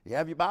You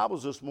have your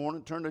Bibles this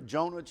morning. Turn to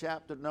Jonah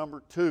chapter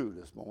number 2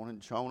 this morning.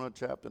 Jonah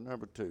chapter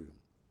number 2.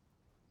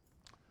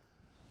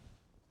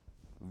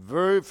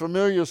 Very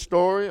familiar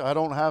story. I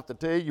don't have to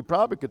tell you. You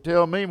probably could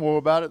tell me more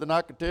about it than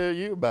I could tell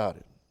you about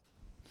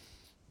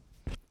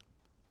it.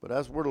 But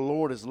that's where the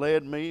Lord has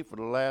led me for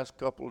the last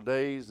couple of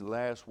days, the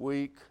last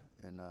week.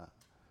 And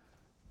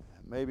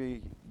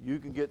maybe you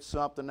can get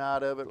something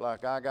out of it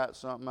like I got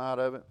something out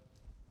of it.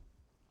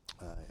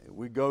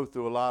 We go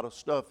through a lot of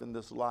stuff in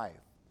this life.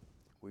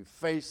 We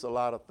face a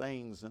lot of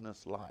things in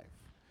this life.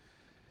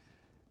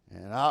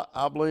 And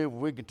I believe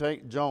we can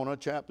take Jonah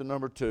chapter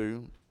number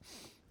 2.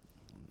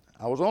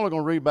 I was only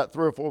going to read about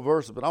 3 or 4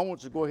 verses, but I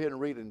want you to go ahead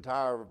and read the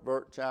entire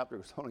chapter.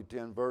 It's only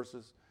 10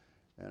 verses.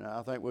 And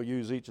I think we'll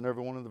use each and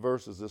every one of the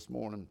verses this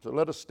morning. So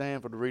let us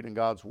stand for the reading of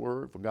God's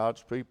Word for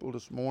God's people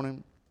this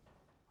morning.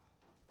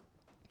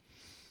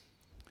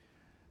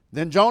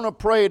 Then Jonah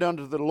prayed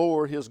unto the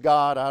Lord his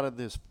God out of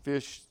this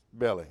fish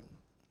belly,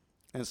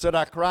 and said,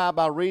 I cry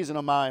by reason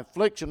of my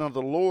affliction unto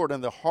the Lord,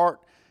 and the heart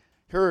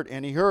heard,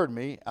 and he heard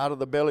me. Out of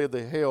the belly of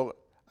the hell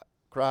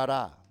cried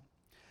I,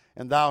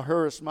 and thou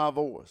heardest my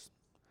voice.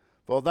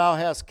 For thou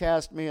hast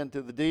cast me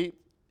into the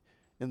deep,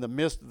 in the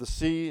midst of the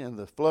sea, and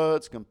the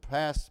floods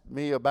compassed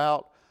me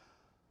about.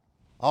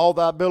 All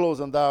thy billows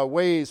and thy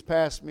waves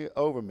passed me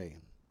over me.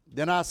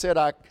 Then I said,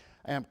 I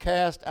am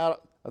cast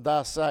out of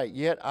thy sight,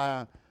 yet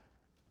I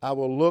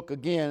will look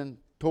again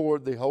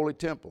toward the holy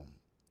temple.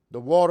 The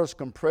waters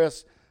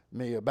compress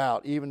me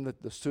about, even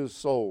the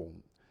soul.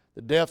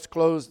 The depths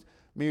closed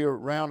me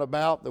round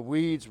about. The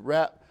weeds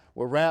were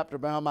wrapped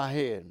around my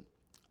head.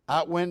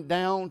 I went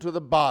down to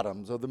the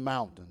bottoms of the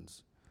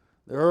mountains.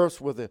 The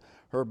earth with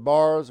her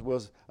bars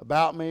was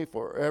about me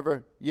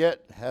forever.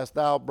 Yet hast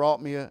thou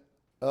brought me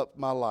up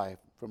my life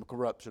from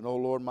corruption, O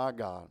Lord my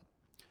God.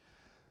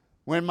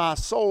 When my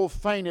soul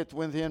fainteth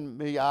within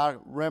me, I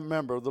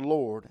remember the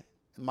Lord.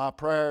 And my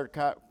prayer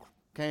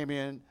came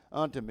in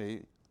unto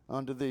me,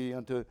 unto thee,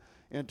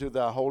 into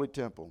thy holy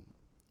temple,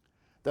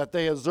 that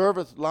they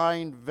observeth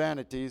lying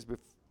vanities,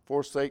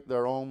 forsake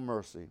their own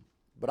mercy.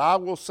 But I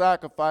will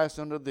sacrifice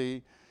unto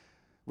thee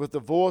with the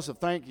voice of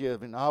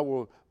thanksgiving. I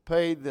will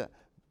pay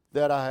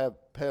that I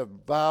have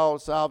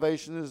vowed.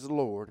 Salvation is the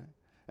Lord.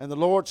 And the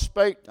Lord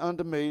spake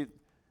unto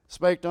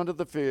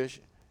the fish,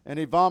 and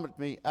he vomited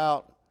me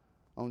out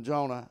on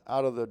Jonah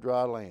out of the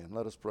dry land.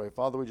 Let us pray.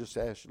 Father, we just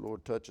ask you,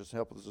 Lord, touch us,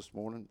 help us this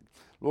morning.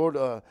 Lord,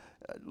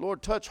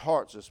 touch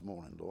hearts this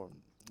morning, Lord.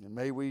 And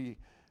may we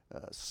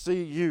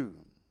see you.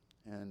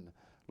 And,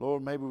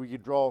 Lord, maybe we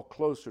could draw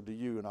closer to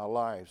you in our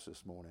lives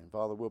this morning.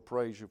 Father, we'll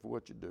praise you for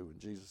what you do. In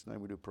Jesus'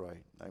 name we do pray.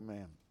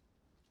 Amen.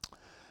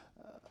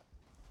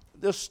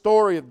 This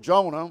story of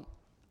Jonah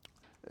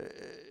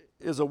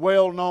is a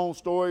well-known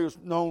story. It's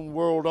known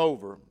world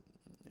over.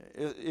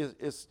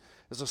 It's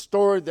a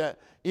story that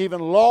even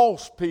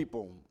lost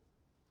people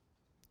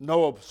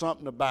know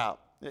something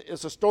about.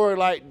 It's a story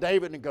like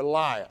David and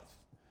Goliath.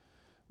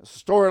 It's a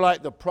story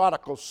like the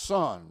prodigal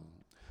son.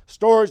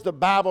 Stories the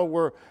Bible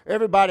where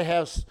everybody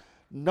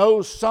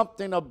knows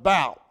something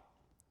about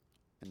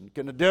and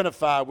can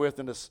identify with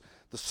in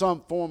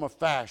some form of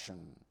fashion.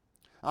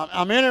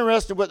 I'm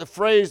interested with the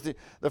phrase,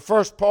 the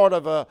first part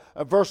of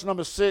verse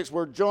number 6,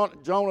 where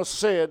Jonah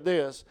said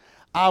this,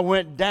 I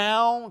went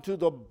down to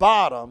the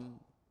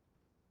bottom.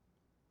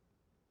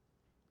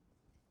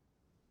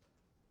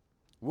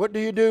 What do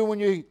you do when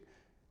you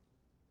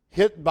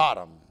hit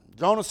bottom?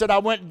 Jonah said, I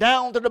went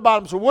down to the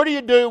bottom. So what do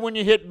you do when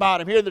you hit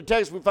bottom? Here in the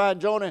text we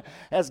find Jonah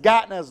has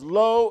gotten as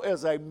low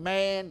as a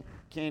man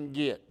can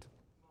get.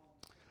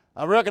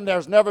 I reckon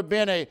there's never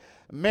been a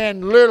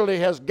man literally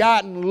has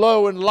gotten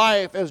low in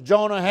life as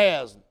Jonah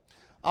has.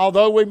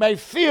 Although we may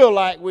feel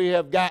like we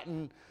have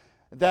gotten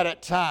that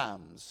at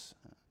times.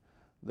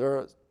 There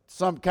are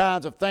some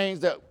kinds of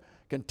things that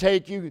can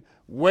take you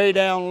way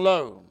down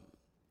low.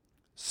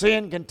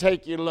 Sin can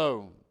take you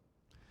low.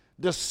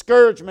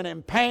 Discouragement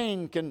and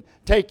pain can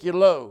take you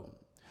low.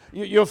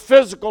 Your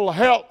physical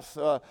health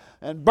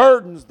and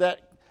burdens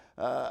that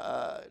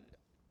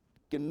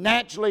can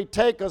naturally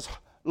take us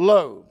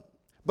low.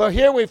 But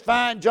here we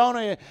find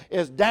Jonah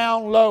is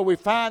down low. We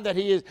find that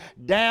he is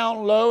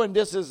down low, and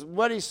this is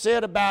what he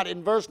said about it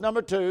in verse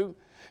number 2.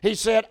 He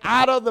said,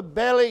 out of the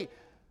belly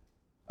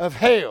of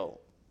hell.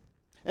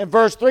 In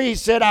verse 3, he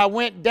said, I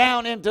went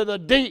down into the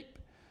deep.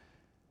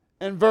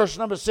 In verse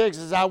number 6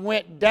 is, I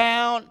went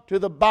down to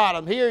the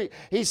bottom. Here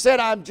he said,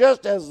 I'm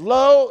just as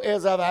low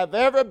as I've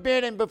ever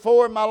been in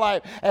before in my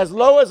life. As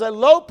low as a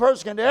low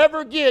person can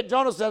ever get.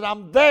 Jonah said,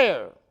 I'm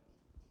there.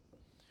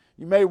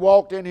 You may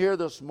walk in here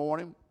this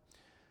morning.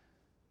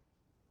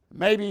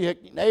 Maybe you're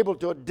able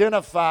to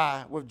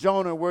identify with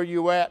Jonah where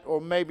you at,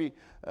 or maybe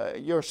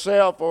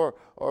yourself, or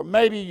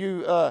maybe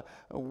you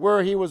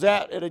where he was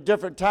at a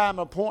different time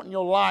and point in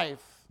your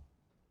life.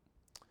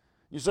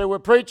 You say, well,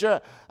 preacher,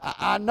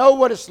 I know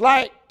what it's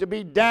like to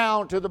be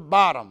down to the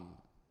bottom.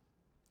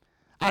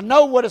 I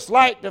know what it's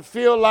like to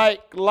feel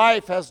like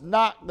life has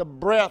knocked the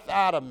breath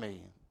out of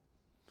me.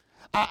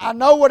 I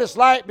know what it's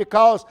like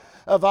because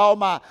of all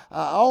my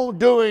own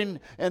doing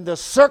and the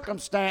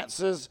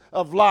circumstances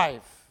of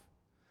life.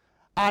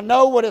 I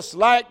know what it's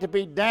like to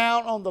be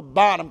down on the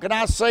bottom. Can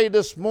I say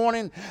this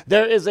morning,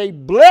 there is a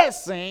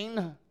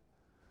blessing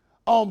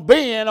on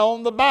being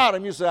on the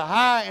bottom. You say,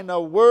 how in the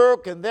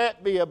world can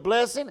that be a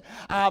blessing?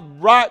 I'm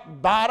right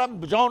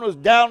bottom. Jonah's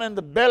down in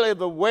the belly of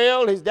the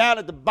whale. He's down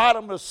at the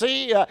bottom of the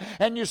sea.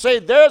 And you say,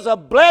 there's a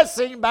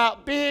blessing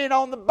about being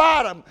on the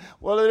bottom.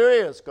 Well,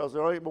 there is, because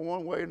there ain't but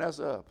one way, and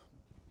that's up.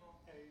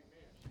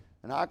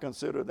 And I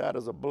consider that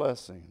as a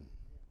blessing.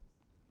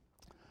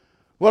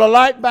 What I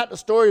like about the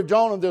story of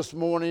Jonah this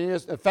morning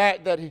is the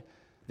fact that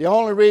the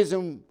only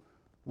reason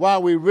why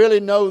we really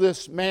know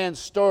this man's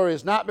story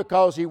is not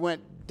because he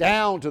went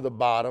down to the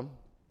bottom,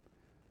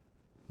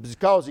 it's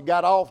because he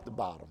got off the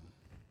bottom.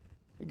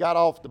 He got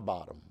off the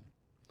bottom.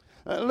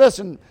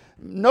 Listen,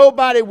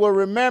 nobody will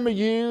remember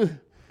you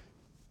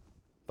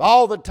for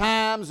all the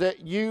times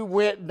that you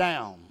went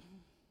down.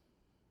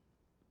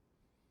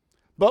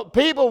 But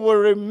people will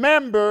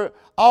remember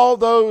all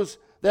those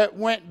that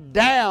went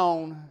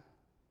down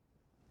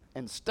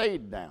and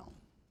stayed down.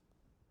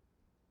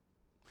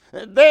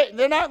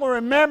 They're not going to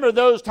remember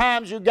those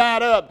times you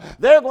got up.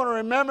 They're going to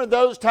remember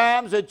those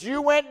times that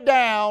you went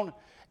down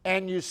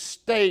and you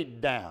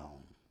stayed down.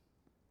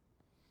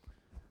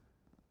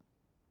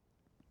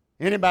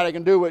 Anybody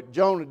can do what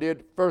Jonah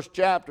did, first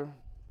chapter.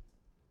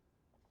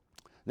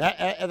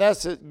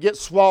 That's it, get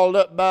swallowed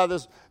up by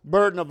this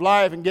burden of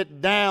life and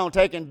get down,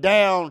 taken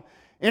down.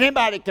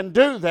 Anybody can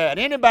do that.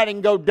 Anybody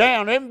can go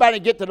down. Anybody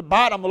can get to the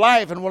bottom of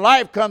life. And when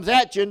life comes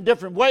at you in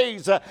different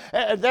ways,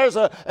 there's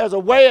a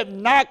way of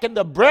knocking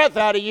the breath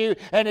out of you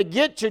and to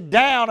get you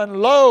down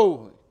and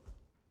low.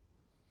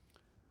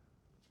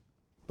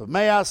 But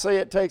may I say,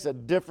 it takes a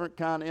different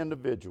kind of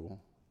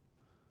individual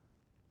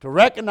to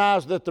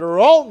recognize that they're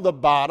on the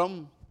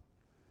bottom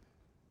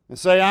and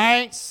say, I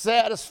ain't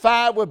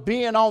satisfied with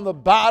being on the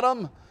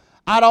bottom.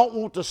 I don't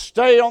want to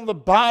stay on the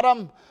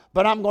bottom,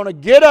 but I'm going to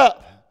get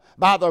up.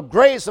 By the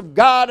grace of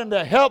God and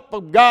the help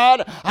of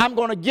God, I'm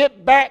going to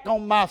get back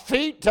on my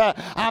feet.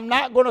 I'm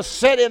not going to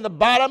sit in the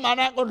bottom. I'm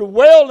not going to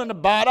dwell in the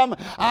bottom.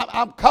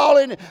 I'm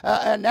calling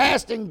and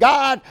asking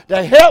God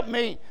to help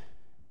me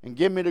and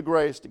give me the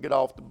grace to get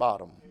off the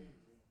bottom.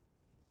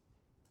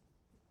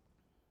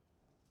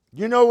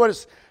 You know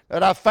what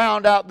that I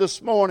found out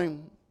this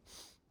morning?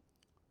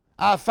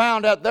 I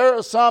found out there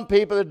are some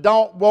people that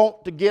don't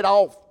want to get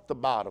off the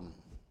bottom.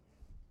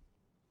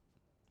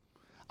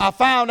 I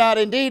found out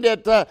indeed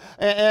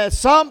that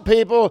some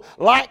people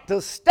like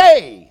to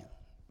stay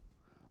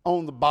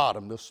on the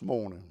bottom this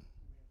morning.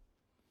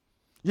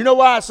 You know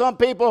why some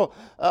people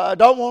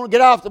don't want to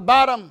get off the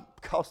bottom?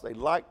 Because they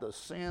like the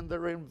sin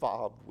they're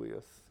involved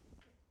with.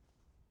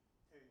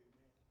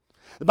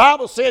 The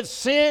Bible says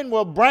sin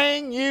will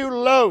bring you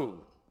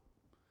low.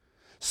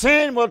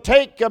 Sin will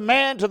take a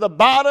man to the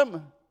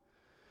bottom.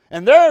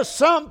 And there are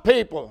some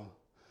people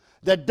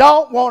that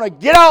don't want to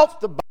get off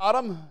the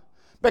bottom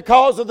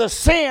because of the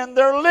sin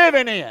they're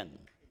living in.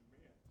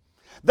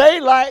 They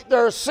like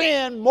their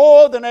sin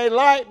more than they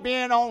like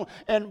being on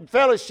and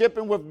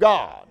fellowshipping with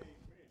God.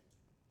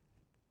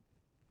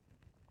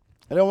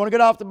 They don't want to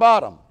get off the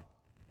bottom.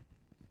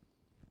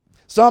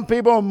 Some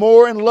people are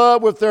more in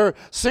love with their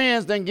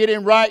sins than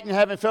getting right and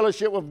having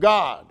fellowship with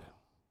God,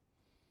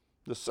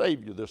 the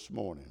Savior, this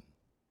morning.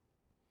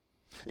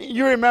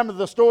 You remember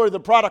the story of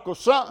the prodigal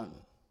son.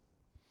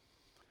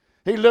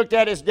 He looked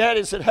at his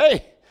daddy and said,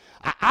 hey,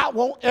 I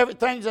want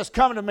everything that's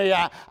coming to me.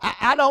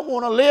 I don't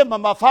want to live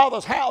in my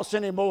father's house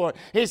anymore.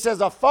 He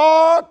says, a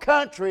far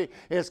country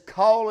is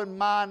calling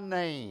my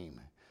name,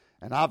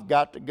 and I've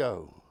got to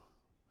go.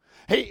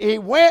 He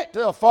went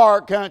to a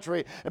far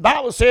country. The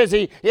Bible says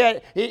he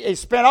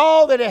spent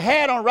all that he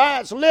had on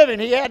riotous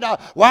living. He had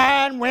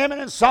wine, women,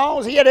 and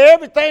songs. He had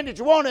everything that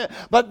you wanted,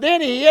 but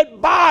then he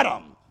hit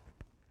bottom.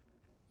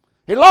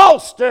 He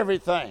lost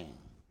everything.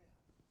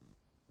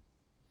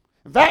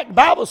 In fact, the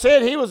Bible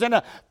said he was in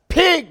a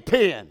pig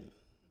pen.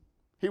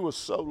 He was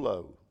so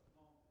low.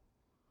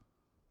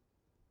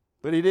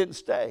 But he didn't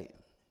stay.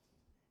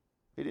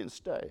 He didn't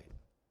stay.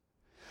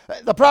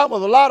 The problem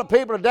with a lot of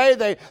people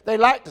today, they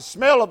like the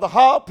smell of the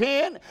hog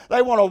pen.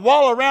 They want to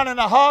wallow around in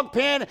the hog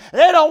pen.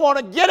 They don't want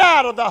to get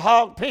out of the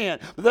hog pen.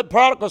 The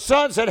prodigal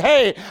son said,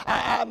 hey,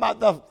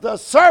 the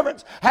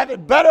servants have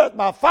it better at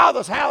my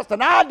father's house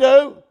than I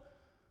do.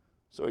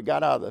 So he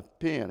got out of the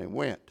pen and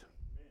went.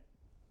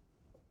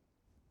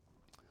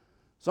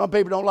 Some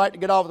people don't like to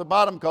get off the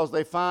bottom because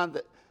they find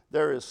that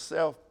there is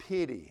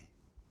self-pity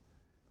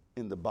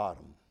in the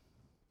bottom.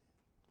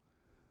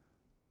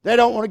 They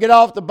don't want to get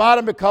off the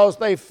bottom because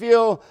they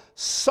feel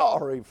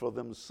sorry for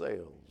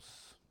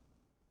themselves.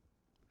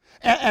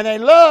 And they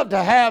love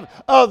to have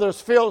others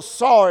feel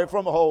sorry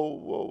from, oh,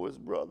 woe is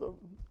brother.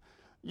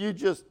 You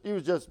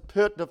was just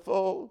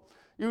pitiful.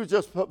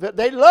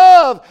 They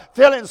love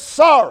feeling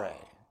sorry.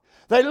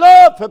 They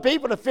love for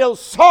people to feel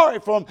sorry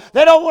for them.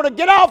 They don't want to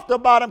get off the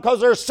bottom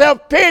because they're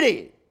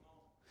self-pity.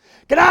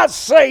 Can I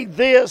say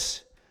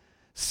this?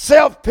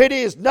 Self-pity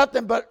is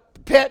nothing but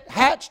pit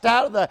hatched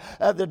out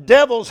of the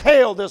devil's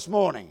hell this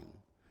morning.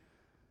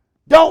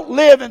 Don't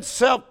live in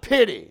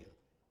self-pity.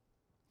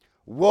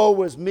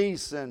 Woe is me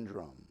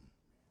syndrome.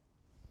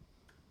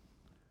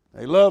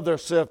 They love their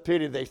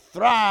self-pity. They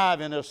thrive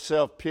in their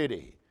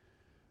self-pity.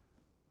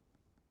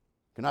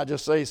 Can I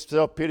just say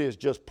self-pity is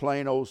just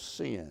plain old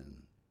sin?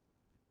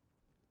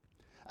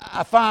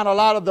 I find a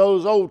lot of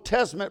those Old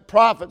Testament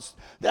prophets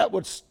that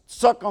would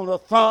suck on the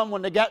thumb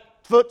when they got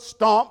foot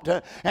stomped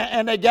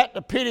and they got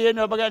the pity in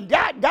them.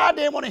 God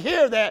didn't want to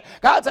hear that.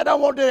 God said, I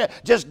don't want to do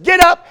that. Just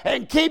get up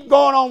and keep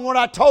going on what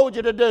I told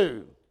you to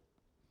do.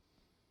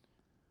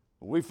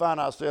 We find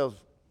ourselves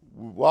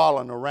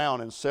wallowing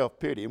around in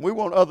self-pity. And we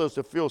want others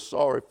to feel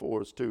sorry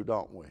for us too,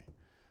 don't we?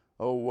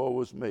 Oh,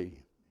 woe is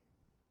me.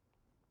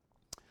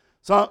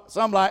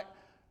 Some like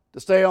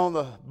to stay on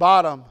the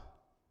bottom.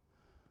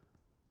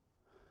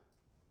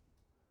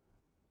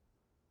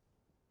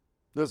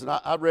 Listen,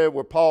 I read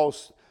where Paul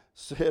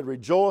said,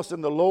 rejoice in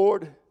the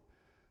Lord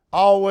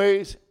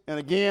always. And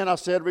again, I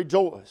said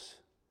rejoice.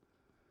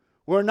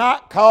 We're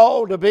not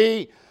called to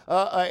be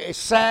a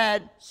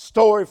sad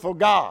story for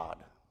God.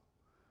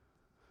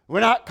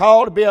 We're not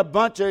called to be a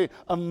bunch of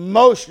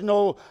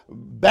emotional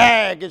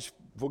baggage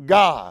for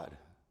God.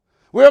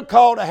 We're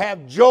called to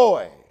have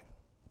joy.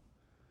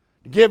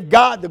 To give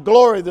God the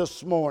glory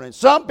this morning.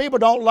 Some people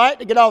don't like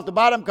to get off the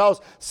bottom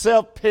because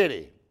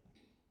self-pity.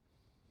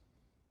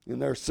 And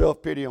there's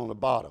self-pity on the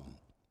bottom.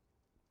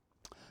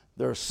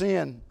 There's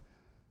sin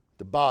at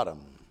the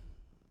bottom.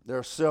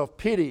 There's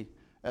self-pity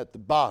at the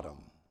bottom.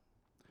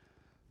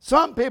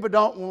 Some people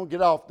don't want to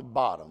get off the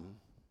bottom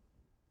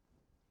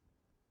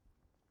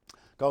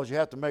because you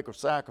have to make a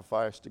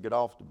sacrifice to get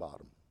off the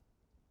bottom.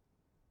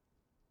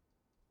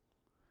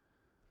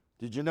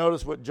 Did you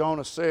notice what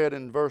Jonah said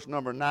in verse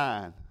number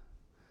 9?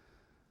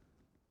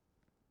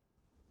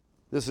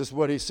 This is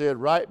what he said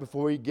right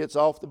before he gets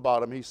off the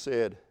bottom. He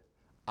said,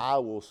 I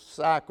will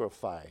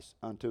sacrifice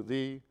unto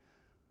thee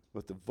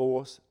with the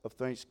voice of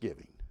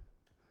thanksgiving.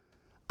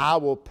 I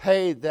will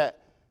pay that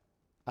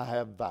I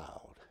have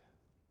vowed.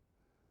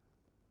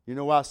 You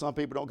know why some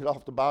people don't get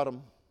off the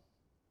bottom?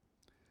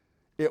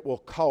 It will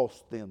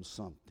cost them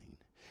something.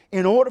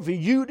 In order for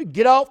you to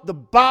get off the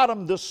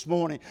bottom this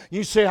morning,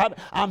 you say,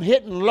 I'm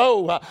hitting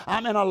low.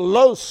 I'm in a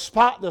low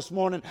spot this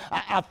morning.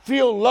 I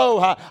feel low.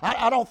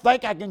 I don't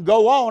think I can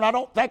go on. I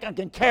don't think I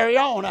can carry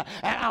on.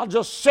 I'll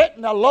just sit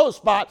in a low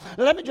spot.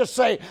 Let me just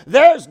say,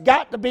 there's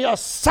got to be a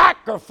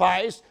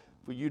sacrifice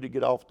for you to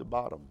get off the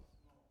bottom.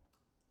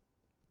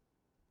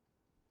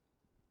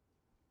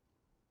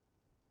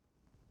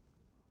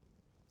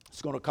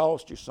 It's going to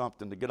cost you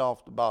something to get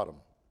off the bottom.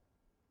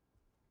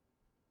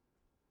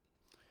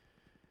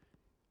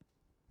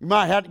 You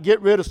might have to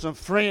get rid of some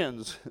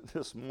friends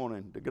this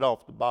morning to get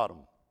off the bottom.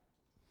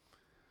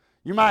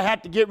 You might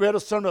have to get rid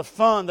of some of the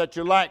fun that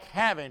you like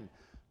having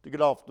to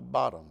get off the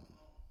bottom.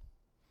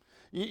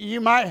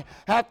 You might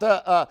have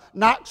to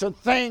knock some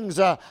things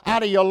out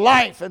of your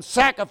life and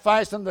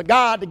sacrifice them to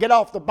God to get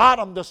off the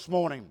bottom this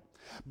morning.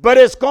 But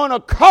it's going to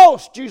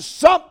cost you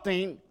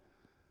something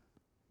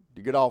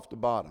to get off the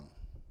bottom.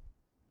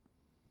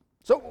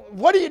 So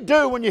what do you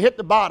do when you hit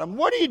the bottom?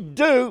 What do you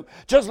do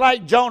just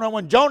like Jonah?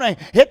 When Jonah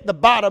hit the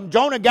bottom,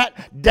 Jonah got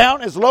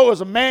down as low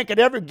as a man could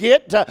ever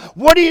get.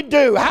 What do you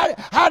do?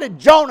 How did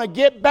Jonah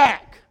get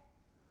back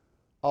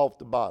off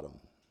the bottom?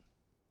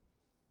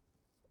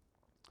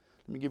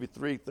 Let me give you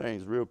 3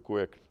 things real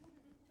quick.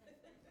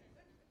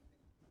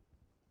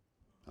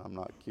 I'm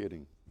not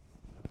kidding.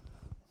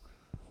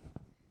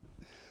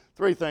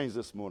 3 things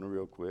this morning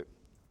real quick.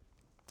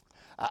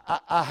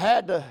 I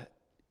had to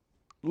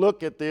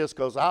look at this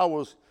because I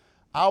was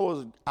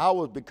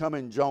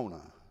becoming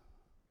Jonah.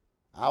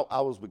 I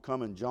was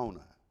becoming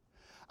Jonah.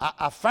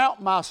 I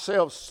found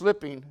myself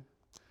slipping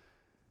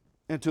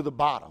into the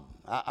bottom.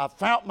 I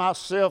found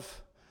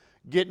myself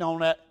getting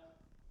on that,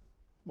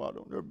 why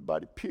don't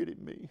everybody pity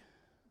me?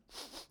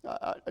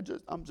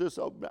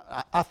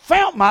 I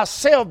found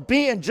myself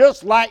being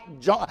just like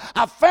Jonah.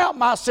 I found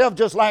myself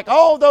just like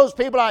all those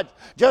people. I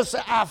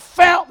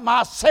found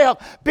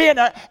myself being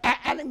there.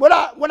 And when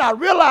I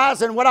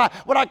realized and when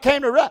I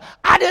came to realize,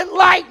 I didn't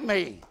like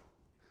me.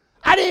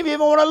 I didn't even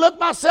want to look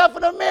myself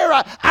in the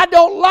mirror. I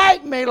don't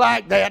like me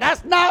like that.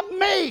 That's not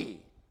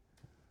me.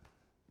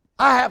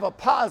 I have a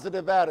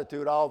positive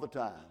attitude all the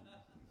time.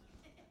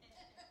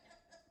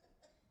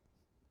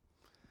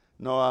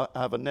 No, I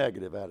have a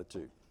negative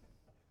attitude.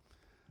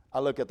 I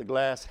look at the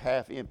glass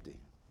half empty.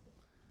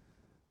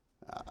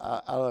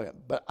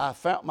 But I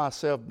found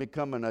myself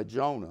becoming a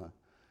Jonah.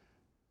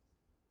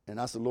 And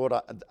I said, Lord,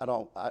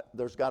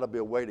 there's got to be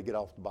a way to get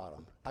off the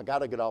bottom. I got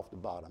to get off the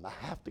bottom. I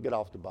have to get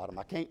off the bottom.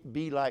 I can't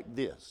be like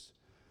this.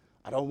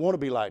 I don't want to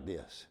be like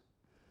this.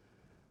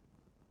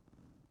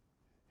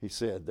 He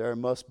said, there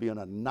must be an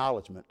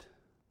acknowledgement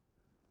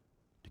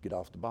to get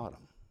off the bottom.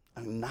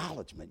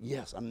 Acknowledgement.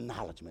 Yes,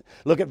 acknowledgement.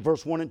 Look at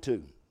verse 1 and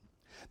 2.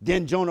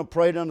 Then Jonah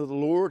prayed unto the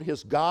Lord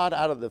his God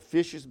out of the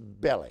fish's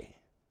belly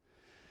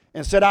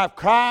and said, I've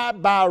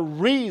cried by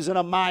reason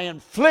of my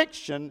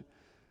affliction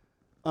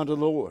unto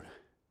the Lord.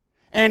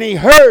 And he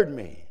heard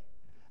me.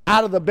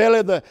 Out of the belly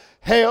of the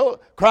hell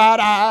cried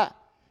I,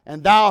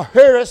 and thou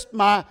hearest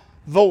my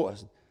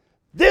voice.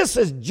 This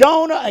is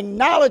Jonah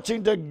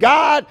acknowledging to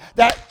God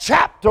that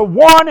chapter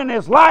 1 in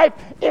his life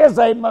is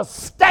a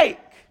mistake.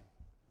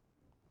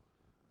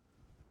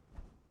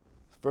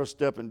 First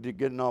step in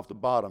getting off the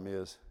bottom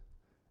is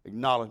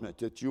acknowledgement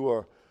that you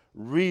are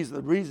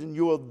the reason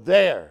you are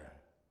there.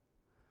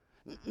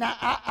 Now,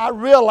 I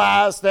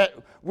realize that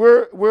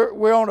we're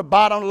on the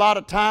bottom a lot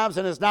of times,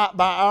 and it's not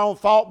by our own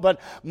fault, but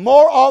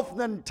more often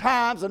than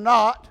times than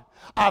not,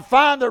 I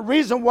find the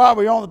reason why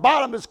we're on the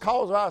bottom is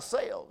because of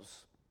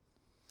ourselves.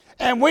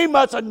 And we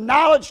must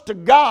acknowledge to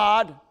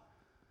God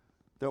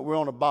that we're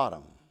on the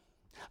bottom.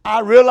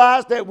 I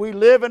realize that we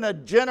live in a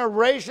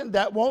generation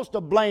that wants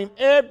to blame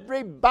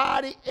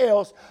everybody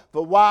else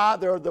for why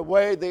they're the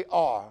way they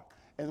are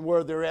and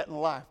where they're at in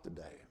life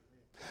today.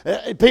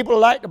 People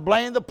like to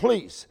blame the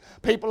police.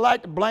 People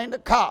like to blame the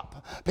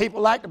cop.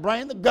 People like to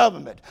blame the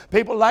government.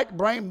 People like to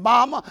blame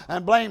mama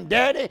and blame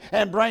daddy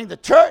and blame the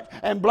church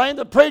and blame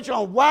the preacher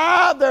on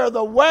why they're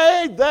the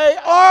way they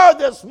are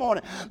this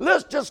morning.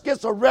 Let's just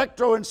get a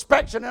retro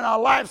inspection in our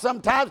life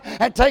sometimes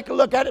and take a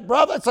look at it,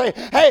 brother, and say,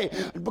 hey,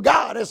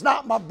 God, it's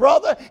not my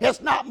brother.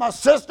 It's not my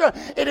sister.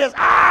 It is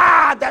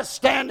I that's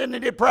standing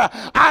in the prayer.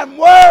 I'm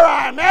where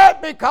I'm at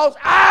because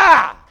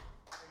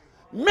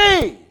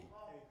me.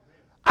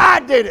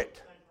 I did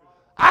it.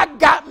 I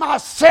got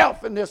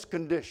myself in this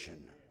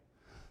condition.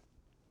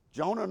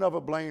 Jonah never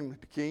blamed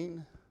the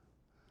king.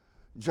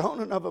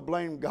 Jonah never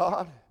blamed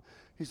God.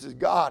 He says,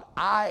 God,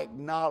 I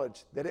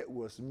acknowledge that it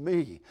was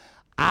me.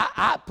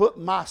 I put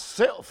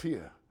myself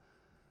here.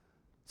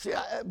 See,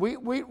 we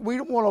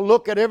don't want to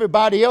look at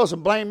everybody else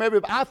and blame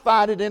everybody. I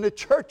find it in the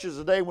churches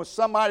today when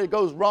somebody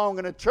goes wrong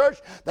in a church,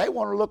 they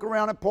want to look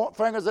around and point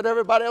fingers at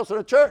everybody else in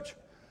the church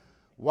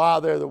while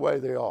they're the way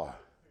they are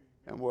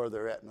and where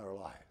they're at in their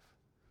life.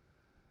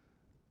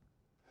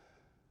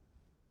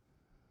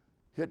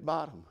 Hit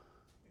bottom.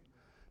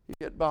 You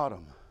hit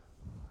bottom.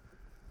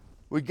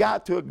 We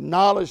got to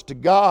acknowledge to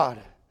God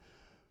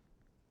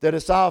that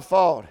it's our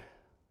fault.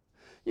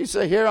 You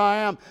say, here I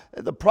am.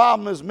 The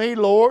problem is me,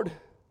 Lord.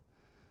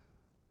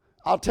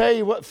 I'll tell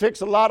you what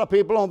fixes a lot of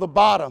people on the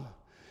bottom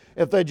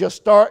if they just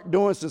start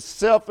doing some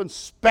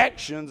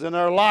self-inspections in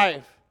their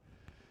life.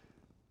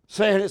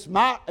 Saying it's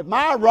my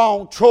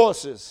wrong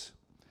choices.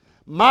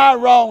 My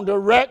wrong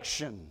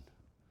direction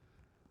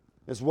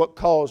is what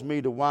caused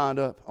me to wind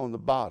up on the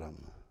bottom.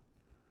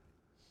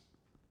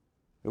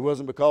 It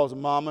wasn't because of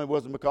mama. It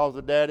wasn't because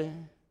of daddy.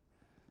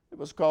 It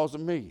was because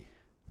of me.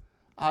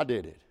 I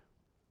did it.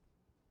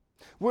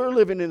 We're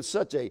living in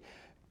such a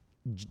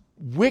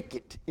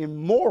wicked,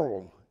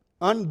 immoral,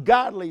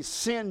 ungodly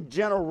sin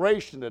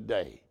generation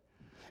today.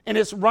 And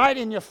it's right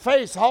in your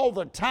face all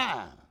the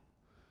time.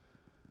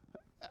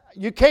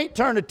 You can't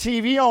turn the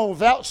TV on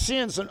without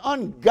seeing some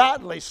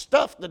ungodly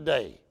stuff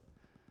today.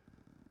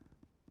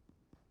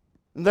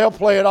 And they'll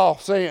play it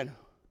off saying,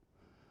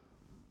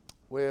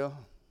 well,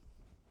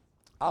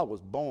 I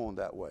was born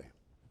that way.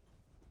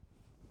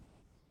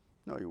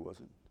 No, you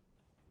wasn't.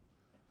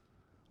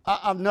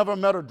 I've never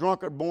met a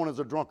drunkard born as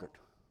a drunkard.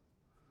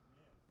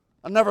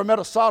 I never met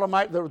a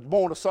sodomite that was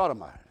born a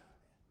sodomite.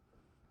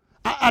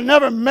 I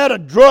never met a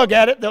drug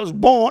addict that was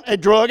born a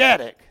drug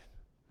addict.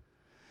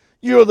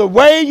 You're the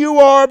way you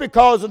are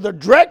because of the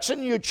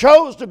direction you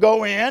chose to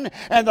go in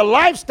and the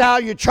lifestyle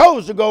you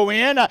chose to go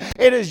in.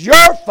 It is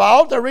your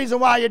fault, the reason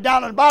why you're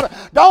down on the bottom.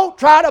 Don't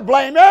try to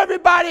blame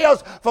everybody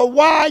else for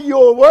why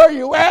you're where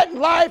you're at in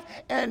life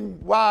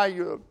and why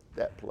you're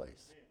that place.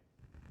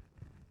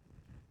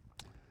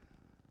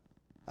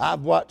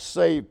 I've watched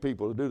saved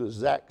people do the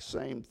exact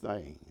same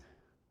thing.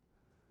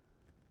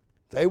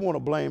 They want to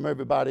blame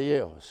everybody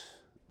else.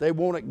 They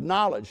won't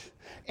acknowledge.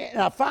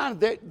 And I find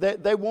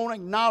that they won't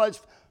acknowledge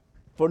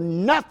for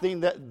nothing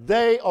that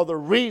they are the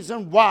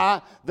reason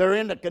why they're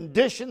in the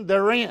condition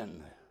they're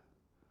in.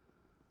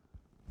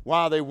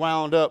 Why they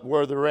wound up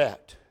where they're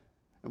at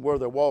and where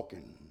they're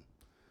walking.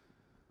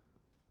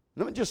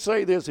 Let me just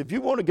say this. If you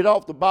want to get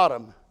off the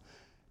bottom,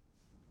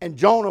 and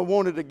Jonah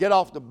wanted to get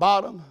off the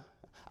bottom,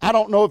 I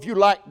don't know if you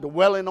like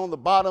dwelling on the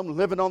bottom,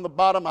 living on the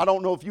bottom. I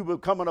don't know if you were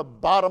becoming a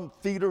bottom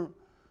feeder,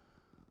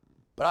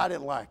 but I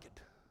didn't like it.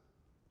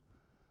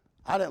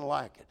 I didn't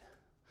like it.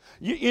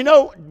 You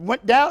know,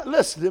 went down,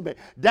 listen to me,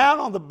 down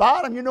on the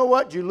bottom, you know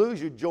what? You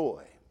lose your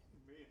joy.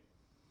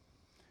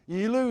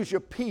 You lose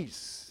your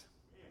peace.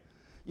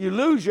 You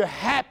lose your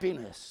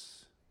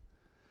happiness.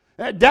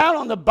 Down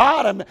on the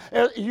bottom,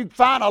 you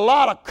find a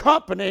lot of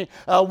company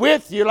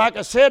with you. Like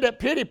I said, at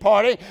pity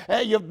party,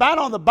 you've been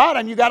on the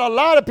bottom. You got a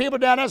lot of people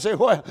down there say,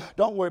 well,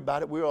 don't worry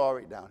about it. We're all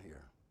right down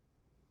here.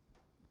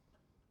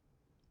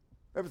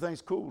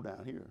 Everything's cool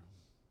down here.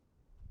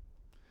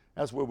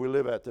 That's where we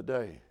live at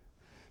today.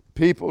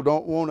 People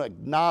don't want to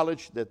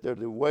acknowledge that they're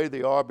the way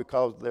they are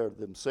because they're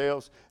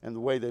themselves and the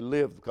way they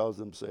live because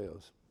of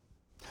themselves.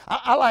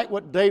 I like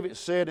what David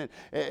said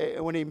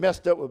when he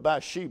messed up with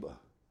Bathsheba.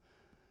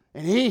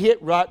 And he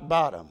hit rock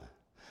bottom.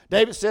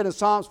 David said in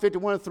Psalms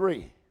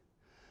 51:3,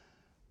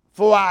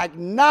 For I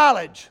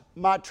acknowledge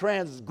my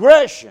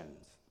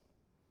transgressions,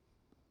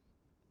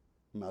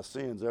 my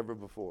sins ever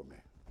before me.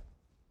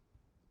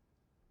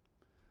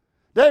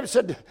 David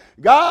said,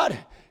 God,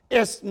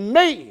 it's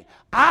me.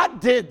 I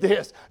did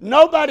this.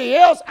 Nobody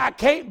else. I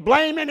can't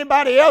blame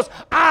anybody else.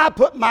 I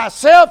put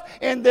myself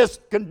in this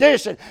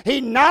condition. He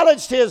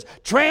acknowledged his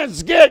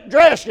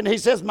transgression. He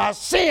says, my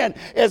sin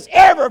is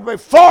ever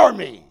before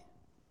me.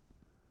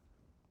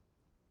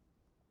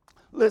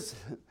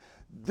 Listen,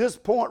 this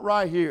point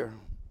right here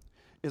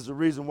is the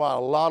reason why a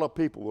lot of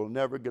people will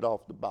never get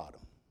off the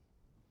bottom.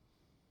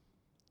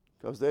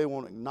 Because they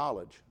won't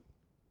acknowledge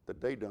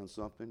that they done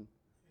something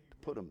to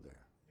put them there.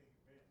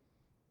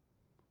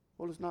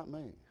 Well, it's not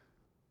me.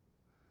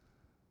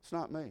 It's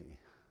not me.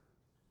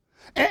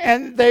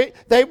 And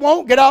they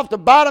won't get off the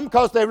bottom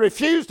because they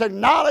refuse to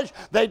acknowledge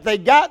they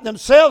got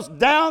themselves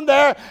down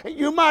there.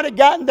 You might have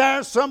gotten there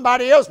and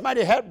somebody else might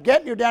have helped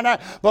getting you down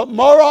there. But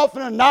more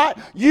often than not,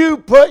 you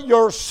put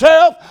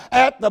yourself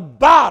at the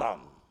bottom.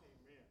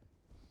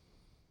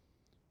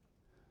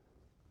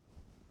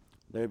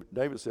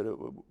 David said, it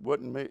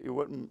wasn't me, it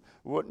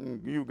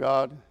wasn't you,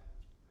 God.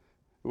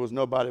 It was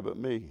nobody but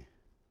me.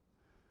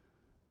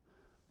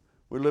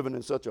 We're living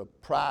in such a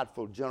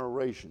prideful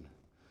generation.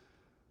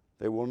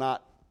 They will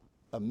not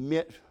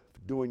admit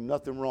doing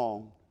nothing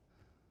wrong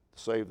to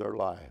save their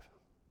life.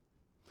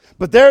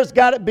 But there's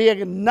got to be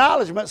an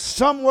acknowledgement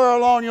somewhere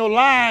along your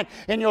line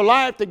in your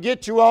life to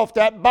get you off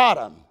that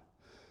bottom.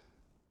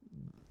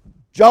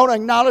 Jonah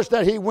acknowledged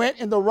that he went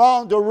in the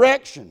wrong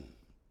direction.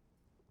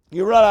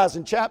 You realize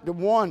in chapter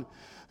 1,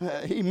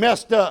 he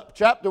messed up.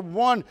 Chapter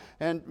 1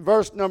 and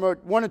verse number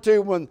 1 and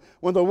 2, when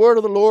the word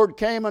of the Lord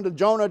came unto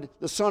Jonah,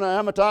 the son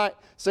of Amittai,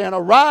 saying,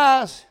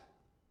 arise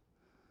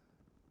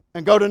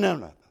and go to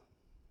Nineveh,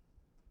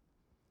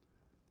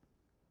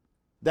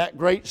 that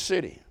great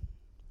city,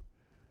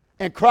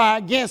 and cry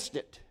against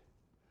it,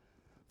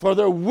 for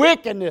their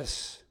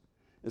wickedness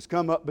has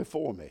come up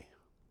before me.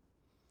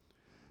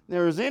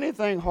 Now, is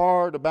anything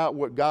hard about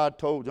what God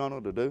told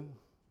Jonah to do?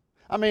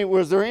 I mean,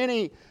 was there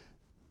anything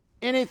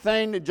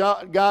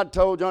that God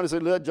told Jonah? He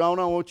said, let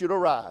Jonah, I want you to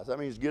rise. That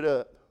means get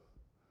up.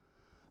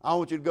 I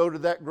want you to go to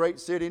that great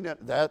city.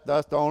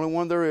 That's the only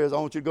one there is. I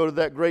want you to go to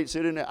that great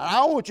city.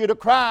 I want you to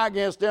cry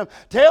against them.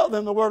 Tell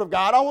them the word of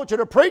God. I want you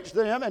to preach to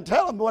them and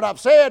tell them what I've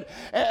said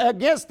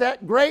against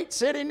that great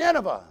city,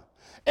 Nineveh.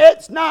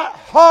 It's not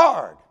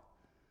hard.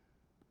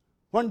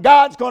 When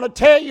God's going to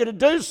tell you to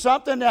do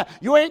something,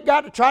 you ain't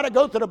got to try to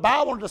go to the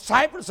Bible and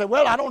decipher and say,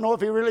 well, I don't know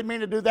if he really mean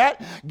to do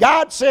that.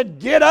 God said,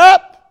 get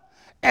up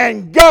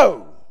and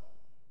go.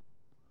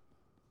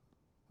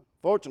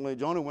 Fortunately,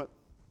 Jonah went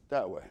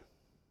that way.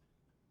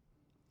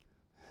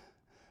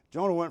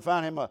 Jonah went and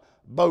found him a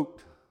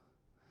boat.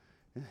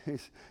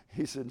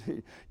 He said,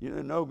 you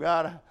know,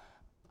 God,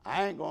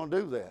 I ain't going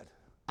to do that.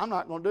 I'm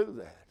not going to do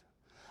that.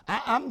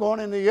 I'm going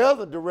in the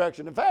other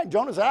direction. In fact,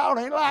 Jonah said, I don't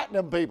even like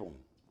them people.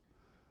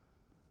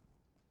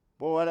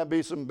 Boy, that'd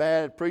be some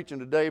bad preaching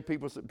today.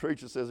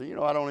 Preachers says, you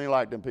know, I don't even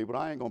like them people.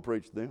 I ain't going to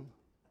preach to them.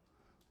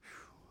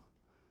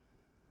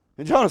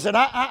 And Jonah said,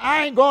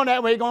 I ain't going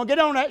that way. He's going to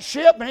get on that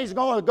ship and he's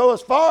going to go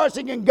as far as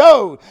he can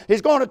go.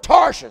 He's going to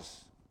Tarshish.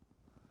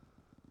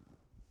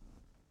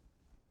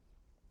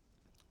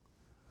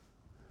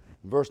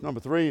 Verse number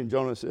 3, and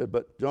Jonah said,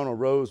 but Jonah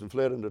rose and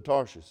fled into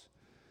Tarshish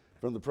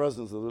from the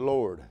presence of the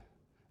Lord.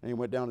 And he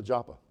went down to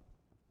Joppa.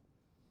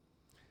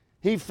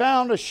 He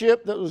found a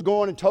ship that was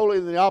going in totally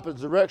in the opposite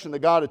direction that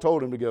God had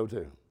told him to go to.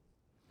 And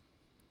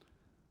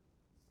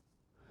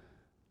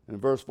in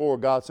verse 4,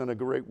 God sent a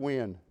great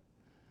wind.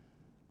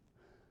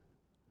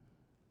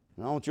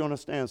 And I want you to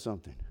understand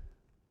something.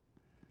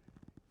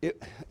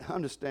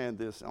 Understand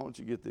this. I want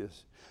you to get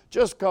this.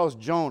 Just because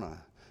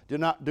Jonah did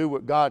not do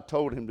what God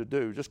told him to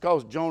do, just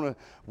because Jonah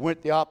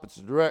went the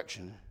opposite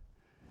direction,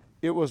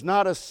 it was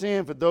not a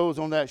sin for those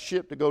on that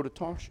ship to go to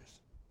Tarshish.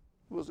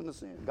 It wasn't a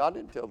sin. God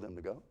didn't tell them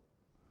to go.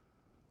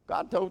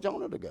 God told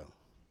Jonah to go.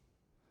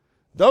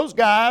 Those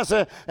guys,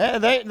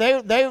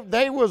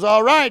 they was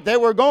all right. They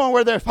were going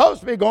where they're supposed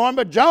to be going,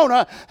 but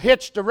Jonah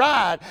hitched a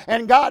ride.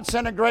 And God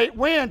sent a great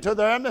wind to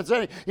them and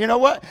said, you know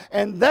what?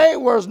 And they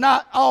was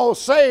not all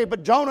saved,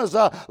 but Jonah's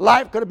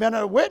life could have been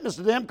a witness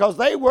to them because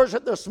they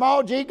worshiped their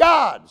small g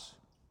gods.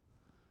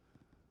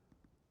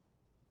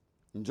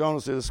 And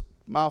Jonah says,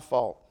 my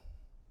fault.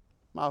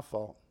 My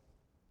fault.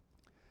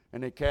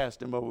 And they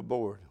cast him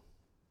overboard.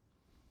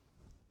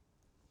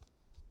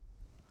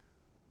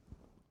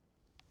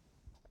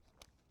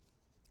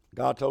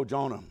 God told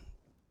Jonah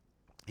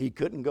he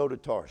couldn't go to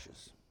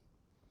Tarshish.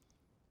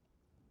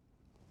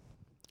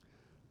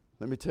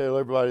 Let me tell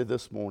everybody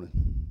this morning,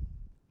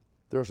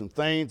 there are some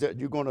things that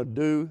you're going to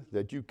do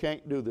that you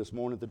can't do this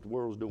morning that the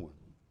world's doing.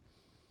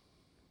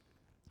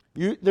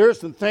 There's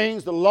some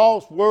things the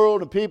lost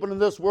world and people in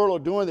this world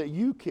are doing that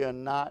you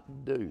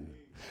cannot do.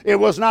 It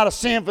was not a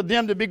sin for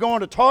them to be going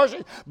to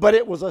Tarshish, but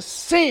it was a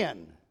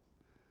sin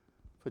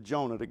for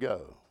Jonah to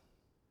go.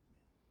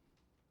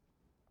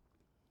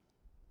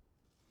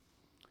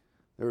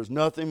 There is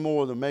nothing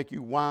more than make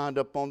you wind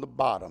up on the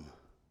bottom,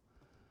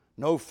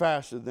 no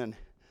faster than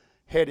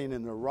heading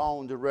in the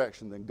wrong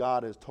direction than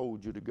God has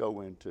told you to go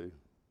into.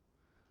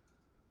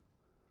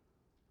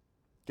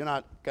 Can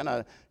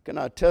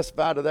I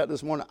testify to that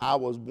this morning? I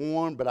was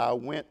born, but I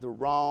went the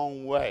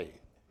wrong way.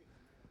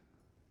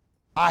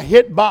 I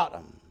hit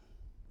bottom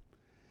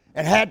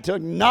and had to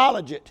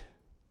acknowledge it,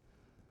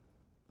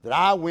 that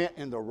I went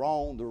in the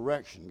wrong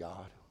direction,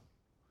 God.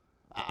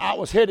 I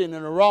was heading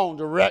in the wrong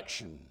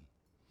direction.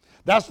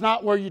 That's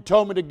not where you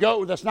told me to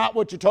go. That's not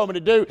what you told me to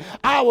do.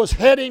 I was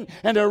heading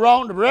in the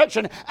wrong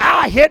direction.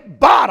 I hit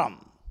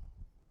bottom.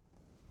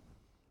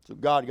 So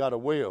God got a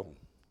will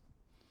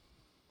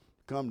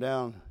to come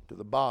down to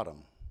the bottom.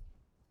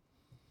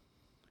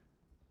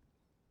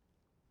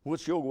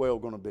 What's your will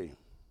going to be?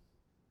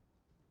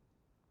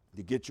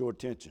 To get your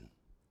attention,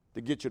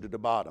 to get you to the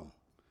bottom.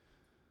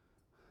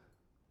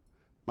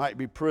 Might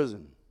be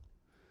prison,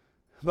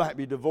 might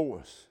be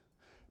divorce,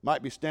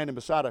 might be standing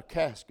beside a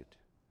casket.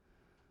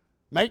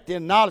 Make the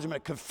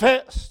acknowledgement,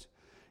 confess.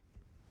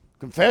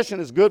 Confession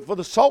is good for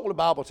the soul, the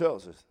Bible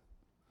tells us.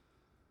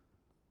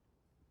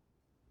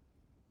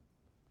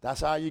 That's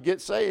how you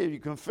get saved. You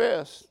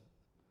confess.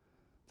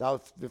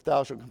 If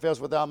thou shalt confess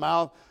with thy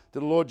mouth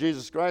to the Lord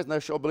Jesus Christ, and thou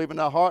shalt believe in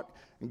thy heart,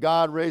 and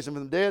God raised him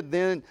from the dead,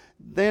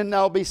 then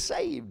thou be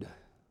saved.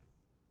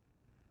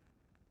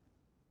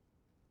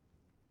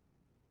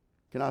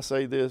 Can I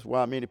say this?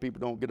 Why many people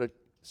don't get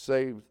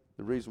saved?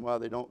 The reason why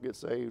they don't get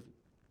saved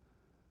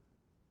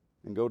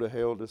and go to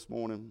hell this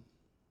morning,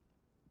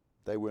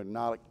 they will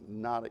not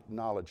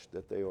acknowledge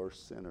that they are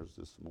sinners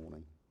this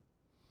morning.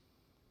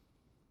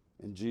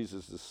 And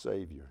Jesus is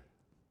Savior,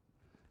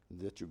 and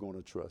that you're going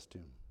to trust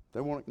him.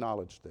 They won't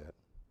acknowledge that.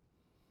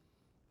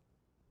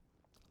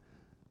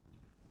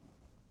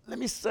 Let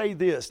me say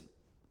this.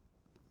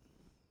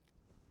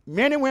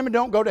 Men and women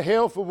don't go to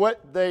hell for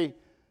what they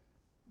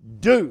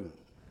do.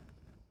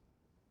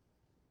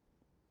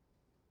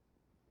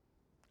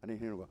 I didn't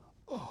hear him go,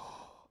 oh.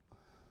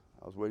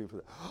 I was waiting for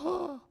that.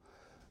 Oh.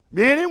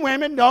 Men and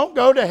women don't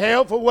go to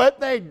hell for what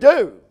they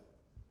do.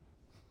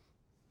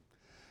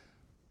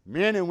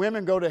 Men and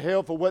women go to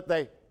hell for what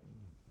they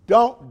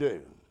don't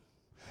do.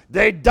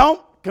 They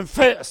don't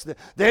confess.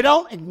 They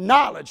don't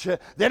acknowledge.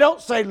 They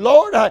don't say,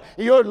 Lord,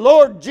 you're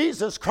Lord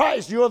Jesus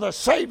Christ. You're the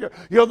Savior.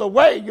 You're the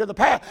way. You're the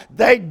path.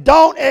 They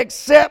don't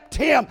accept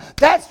him.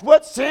 That's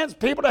what sends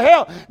people to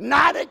hell.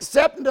 Not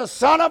accepting the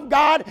Son of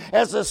God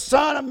as the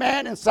Son of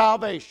Man in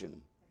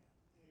salvation.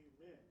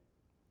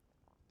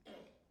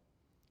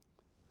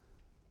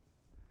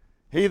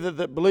 He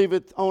that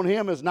believeth on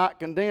him is not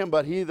condemned,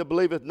 but he that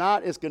believeth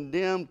not is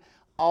condemned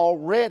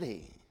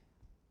already,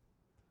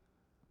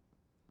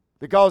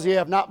 because he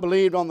hath not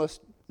believed on the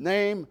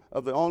name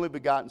of the only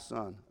begotten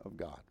Son of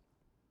God.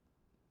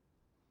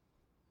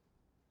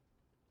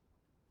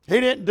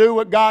 He didn't do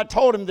what God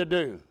told him to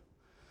do.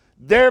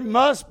 There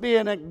must be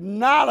an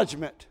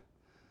acknowledgement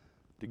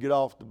to get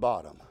off the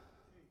bottom.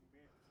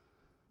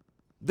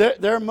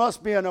 There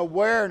must be an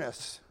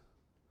awareness.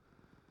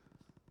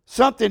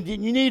 Something you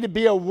need to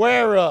be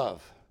aware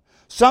of.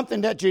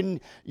 Something that you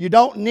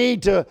don't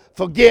need to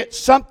forget.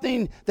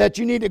 Something that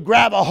you need to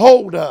grab a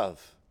hold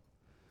of.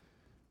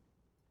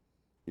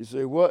 You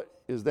say,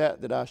 what is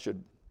that I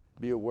should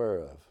be aware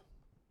of?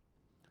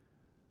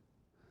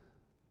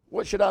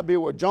 What should I be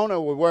aware of?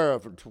 Jonah was aware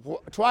of.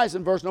 Twice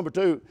in verse number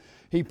 2,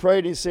 he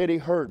prayed, he said, he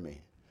heard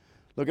me.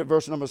 Look at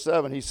verse number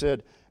 7. He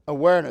said,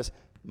 awareness.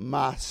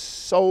 My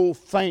soul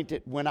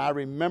fainted when I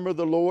remembered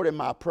the Lord, and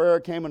my prayer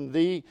came unto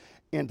thee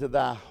into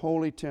thy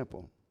holy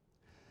temple.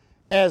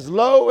 As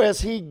low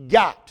as he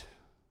got,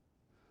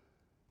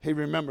 he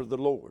remembered the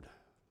Lord.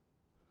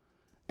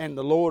 And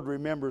the Lord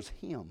remembers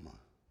him.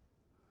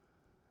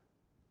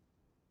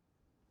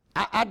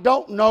 I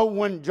don't know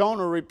when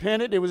Jonah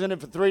repented. He was in it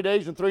for 3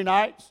 days and 3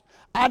 nights.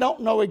 I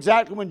don't know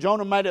exactly when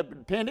Jonah might have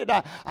repented.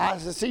 I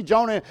see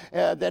Jonah,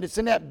 that it's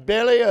in that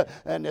belly,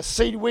 and the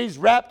seaweed's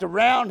wrapped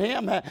around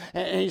him,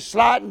 and he's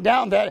sliding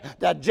down that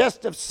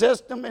digestive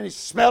system, and he's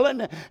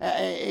smelling.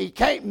 He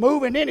can't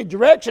move in any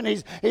direction.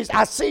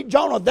 I see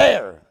Jonah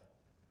there.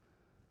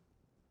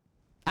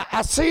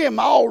 I see him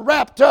all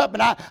wrapped up,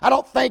 and I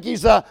don't think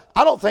he's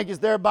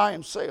there by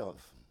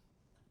himself.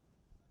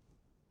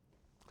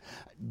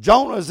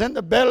 Jonah's in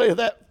the belly of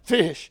that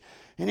fish,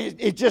 and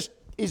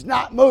he's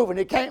not moving.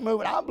 He can't move.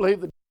 And I believe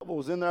the devil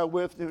was in there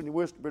with him, and he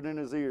whispered in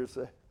his ear,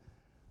 say,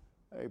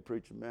 hey,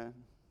 preacher man,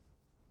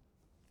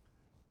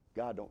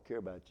 God don't care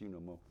about you no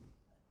more.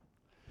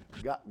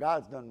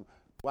 God's done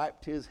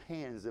wiped his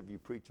hands of you,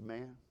 preacher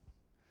man.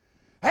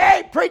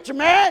 Hey, preacher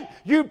man,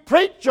 you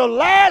preached your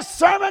last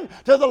sermon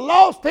to the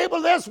lost people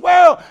of this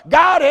world.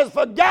 God has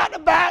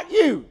forgotten about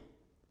you.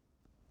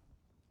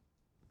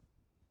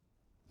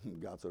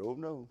 God said, oh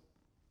no.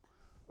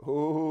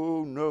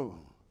 Oh no.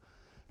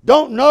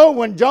 Don't know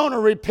when Jonah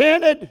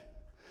repented.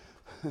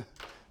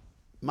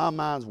 My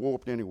mind's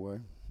warped anyway.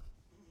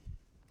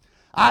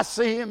 I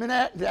see him in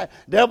that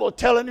devil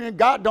telling him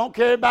God don't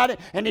care about it.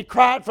 And he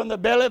cried from the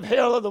belly of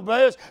hell of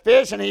the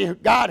fish,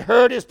 and God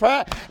heard his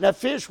prayer. And the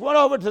fish went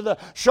over to the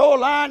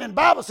shoreline, and the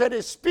Bible said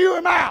it spewed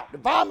him out. The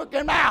vomit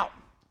came out.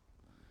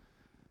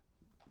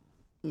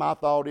 my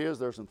thought is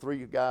there's some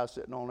 3 guys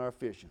sitting on there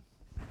fishing.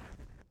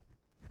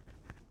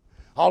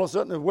 All of a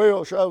sudden the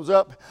whale shows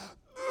up.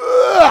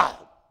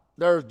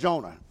 There's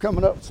Jonah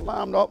coming up,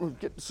 slimed up, and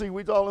getting the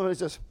seaweeds all over. He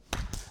says,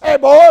 "Hey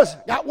boys,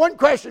 got one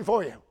question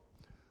for you.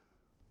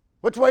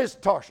 Which way is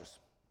Tarshish?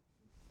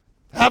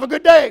 Have a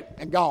good day,"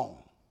 and gone.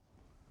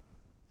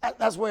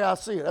 That's the way I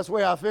see it. That's the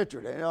way I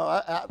pictured it.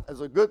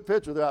 It's a good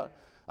picture.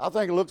 I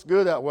think it looks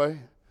good that way.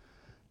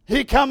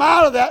 He come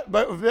out of that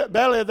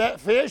belly of that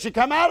fish. He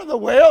come out of the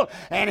whale,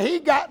 and he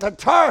got to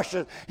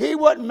Tarshish. He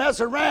wouldn't mess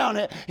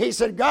around. He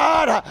said,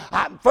 "God,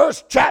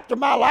 first chapter of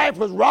my life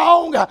was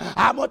wrong.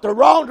 I went the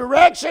wrong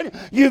direction.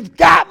 You've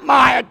got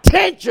my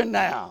attention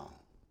now."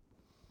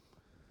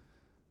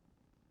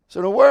 It's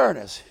an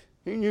awareness.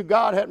 He knew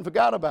God hadn't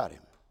forgot about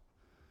him.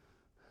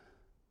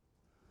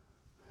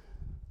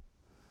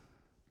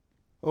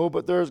 Oh,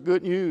 but there's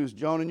good news.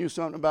 Jonah knew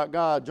something about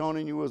God.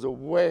 Jonah was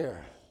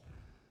aware.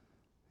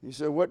 He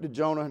said, what did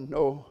Jonah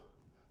know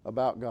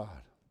about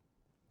God?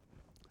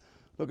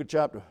 Look at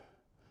chapter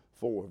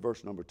 4,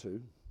 verse number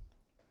 2.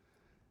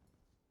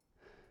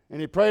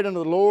 "And he prayed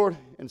unto the Lord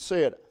and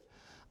said,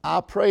 I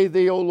pray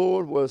thee, O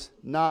Lord, was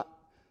not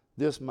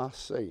this my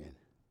saying,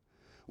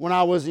 when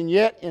I was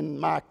yet in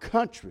my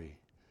country?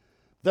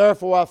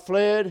 Therefore I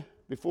fled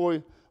before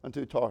you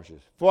unto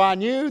Tarshish. For I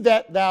knew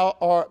that thou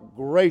art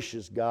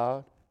gracious,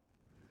 God,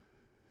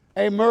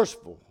 a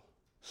merciful,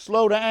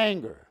 slow to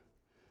anger,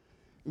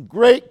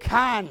 great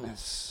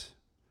kindness,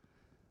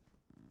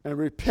 and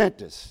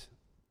repentest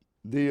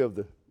thee of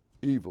the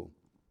evil."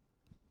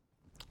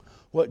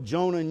 What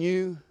Jonah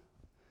knew,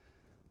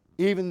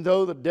 even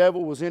though the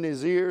devil was in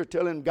his ear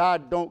telling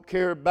God don't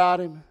care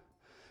about him,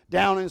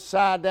 down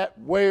inside that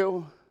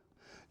whale,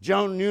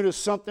 Jonah knew there's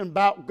something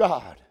about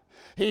God.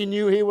 He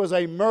knew he was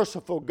a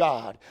merciful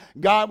God.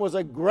 God was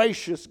a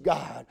gracious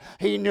God.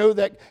 He knew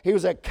that he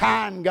was a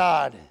kind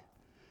God.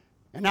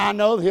 And I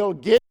know he'll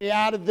get me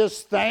out of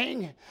this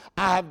thing.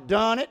 I've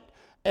done it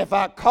if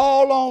I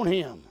call on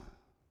him.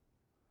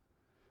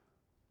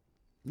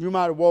 You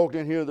might have walked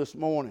in here this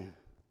morning,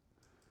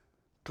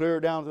 clear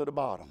down to the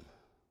bottom.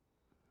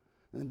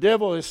 And the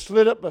devil has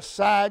slid up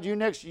beside you,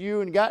 next to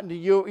you, and got into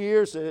your ear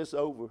and said, "It's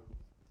over.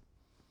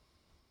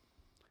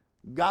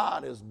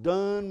 God is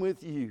done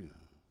with you.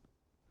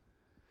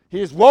 He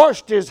has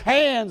washed his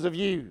hands of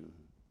you.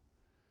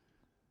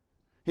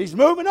 He's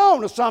moving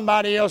on to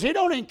somebody else. He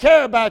don't even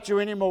care about you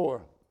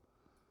anymore."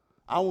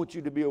 I want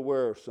you to be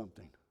aware of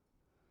something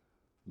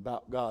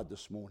about God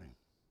this morning.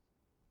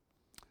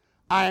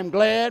 I am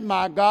glad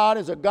my God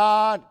is a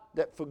God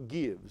that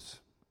forgives.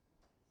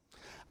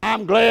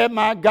 I'm glad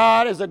my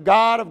God is a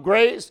God of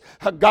grace,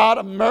 a God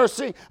of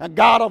mercy, a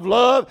God of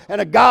love,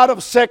 and a God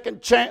of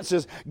second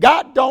chances.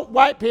 God don't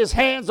wipe his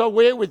hands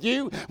away with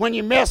you when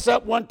you mess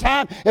up one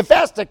time. If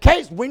that's the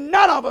case,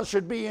 none of us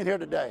should be in here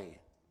today.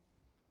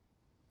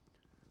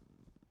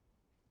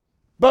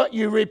 But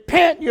you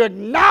repent, you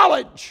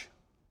acknowledge.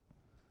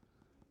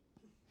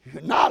 You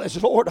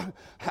acknowledge, "Lord,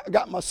 I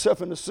got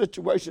myself in a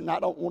situation I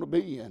don't want to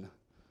be in."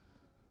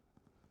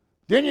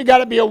 Then you got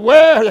to be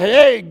aware that,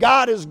 hey,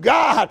 God is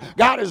God.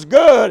 God is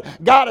good.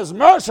 God is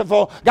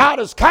merciful. God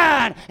is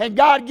kind. And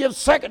God gives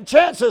second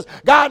chances.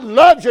 God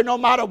loves you no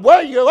matter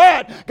where you're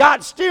at.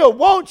 God still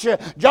wants you.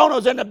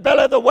 Jonah's in the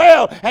belly of the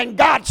whale, and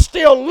God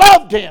still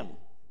loved him.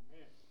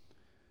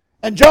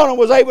 And Jonah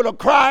was able to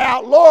cry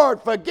out,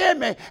 "Lord, forgive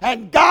me."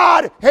 And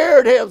God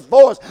heard his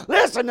voice.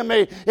 Listen to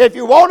me. If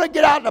you want to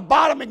get out of the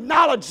bottom,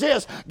 acknowledge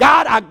this.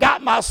 God, I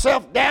got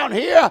myself down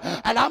here,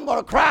 and I'm going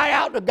to cry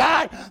out to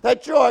God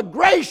that you're a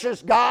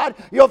gracious God,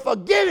 you're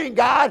forgiving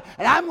God,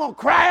 and I'm going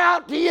to cry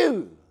out to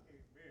you.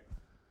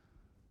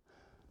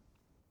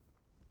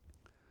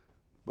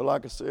 But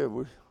like I said,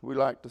 we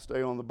like to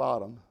stay on the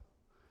bottom.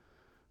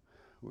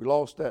 We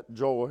lost that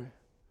joy.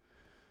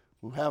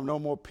 We have no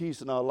more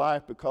peace in our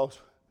life because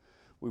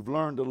we've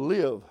learned to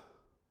live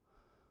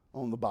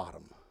on the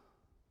bottom.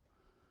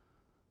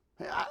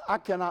 I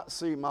cannot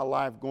see my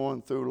life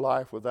going through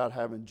life without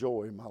having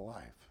joy in my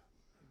life.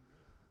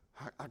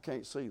 I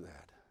can't see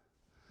that.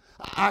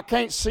 I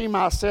can't see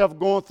myself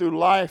going through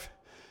life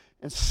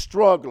and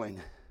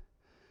struggling,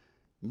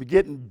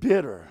 getting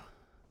bitter,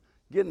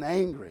 getting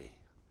angry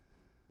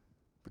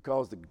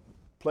because the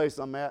place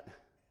I'm at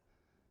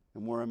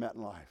and where I'm at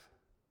in life.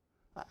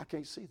 I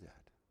can't see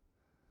that.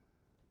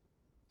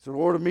 So in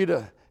order for me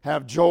to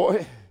have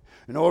joy,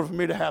 in order for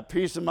me to have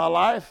peace in my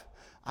life,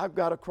 I've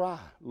got to cry,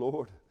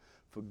 "Lord,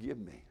 forgive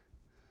me.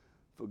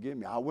 Forgive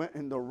me. I went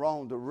in the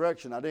wrong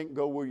direction. I didn't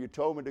go where you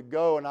told me to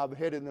go, and I've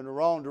headed in the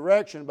wrong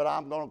direction, but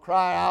I'm going to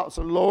cry out and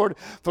say, Lord,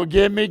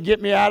 forgive me,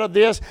 get me out of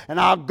this, and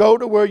I'll go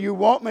to where you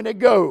want me to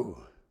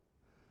go."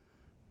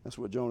 That's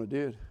what Jonah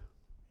did.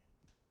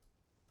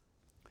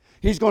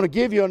 He's going to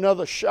give you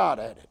another shot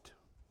at it.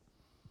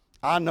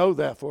 I know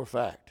that for a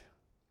fact.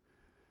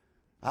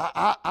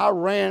 I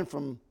ran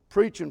from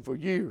preaching for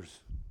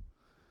years.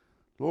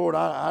 Lord,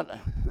 I'm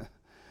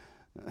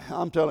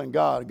telling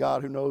God,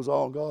 God who knows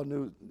all, God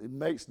who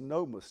makes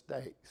no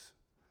mistakes.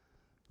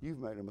 You've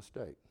made a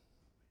mistake.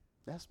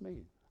 That's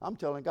me. I'm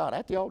telling God,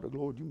 at the altar,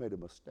 Lord, you made a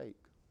mistake.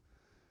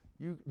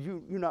 You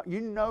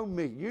know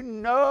me. You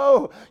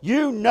know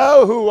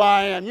who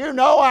I am. You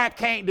know I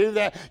can't do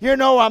that. You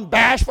know I'm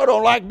bashful,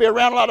 don't like to be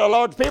around a lot of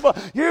large people.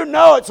 You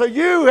know it, so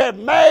you have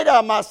made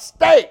a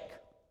mistake.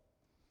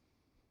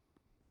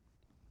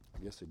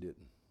 I guess he didn't.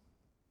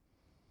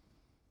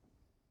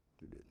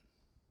 He didn't.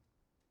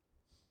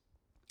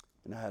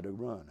 And I had to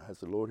run. I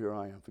said, Lord, here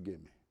I am.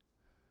 Forgive me.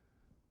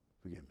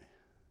 Forgive me.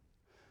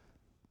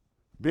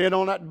 Being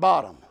on that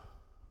bottom.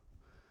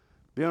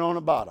 Being on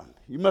the bottom.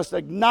 You must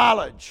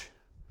acknowledge.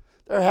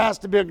 There has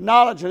to be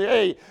acknowledgement.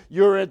 Hey,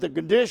 you're at the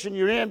condition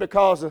you're in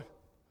because of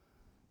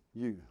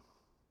you.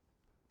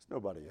 It's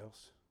nobody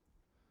else.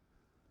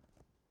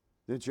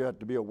 Then you have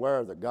to be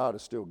aware that God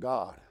is still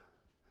God.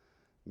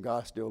 And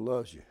God still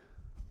loves you.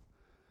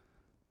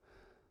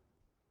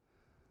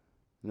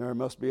 And there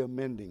must be a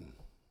mending.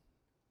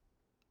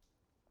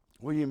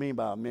 What do you mean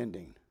by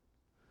amending?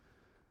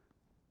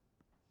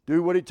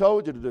 Do what he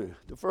told you to do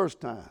the first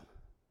time.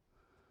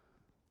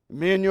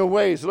 Mend your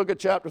ways. Look at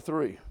chapter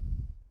 3.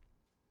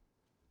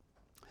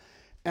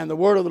 And the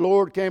word of the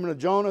Lord came to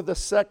Jonah the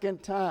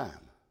second time.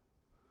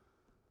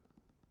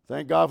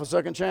 Thank God for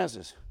second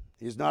chances.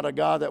 He's not a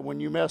God that when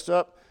you mess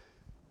up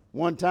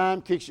one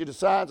time, kicks you to the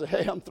side and says,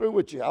 hey, I'm through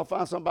with you. I'll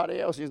find somebody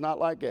else. He's not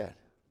like that.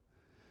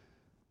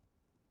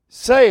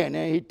 Saying,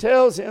 and he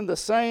tells him the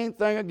same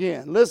thing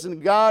again. Listen,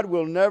 God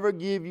will never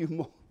give you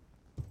more.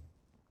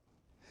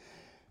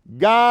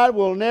 God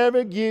will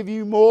never give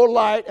you more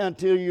light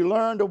until you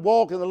learn to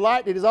walk in the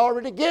light that he's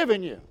already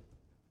given you.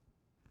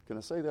 Can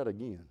I say that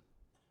again?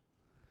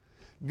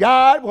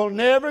 God will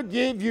never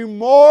give you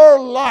more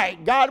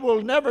light. God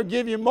will never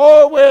give you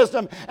more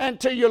wisdom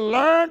until you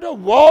learn to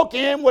walk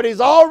in what he's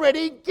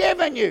already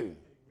given you.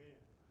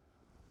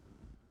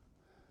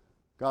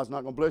 God's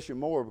not going to bless you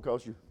more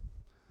because you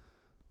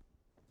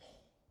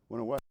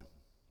went away.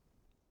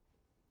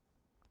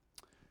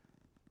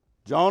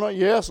 Jonah,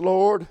 yes,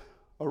 Lord,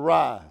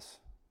 arise.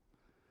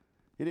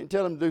 He didn't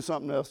tell him to do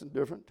something else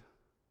different.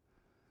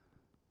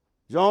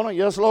 Jonah,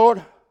 yes,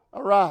 Lord,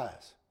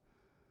 arise.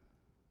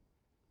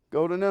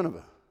 Go to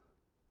Nineveh,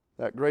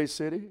 that great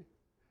city,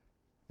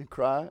 and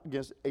cry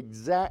against the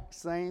exact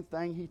same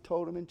thing he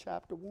told him in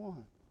chapter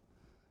 1.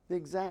 The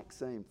exact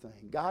same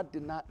thing. God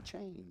did not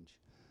change.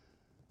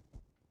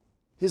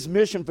 His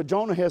mission for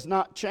Jonah has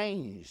not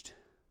changed.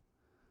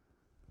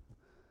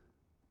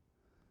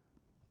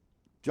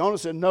 Jonah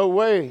said, no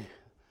way.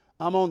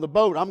 I'm on the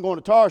boat. I'm going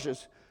to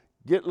Tarshish.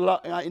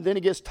 And then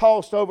he gets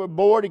tossed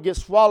overboard. He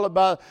gets swallowed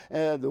by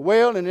the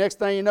whale. And the next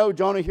thing you know,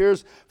 Jonah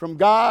hears from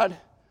God.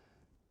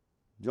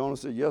 Jonah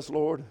said, yes,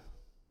 Lord.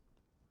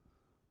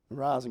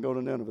 Arise and go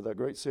to Nineveh, that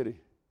great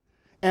city.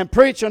 And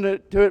preaching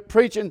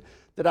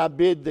that I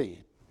bid thee.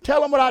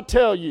 Tell him what I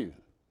tell you.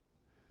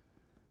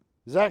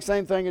 Exact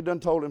same thing he done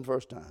told him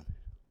first time.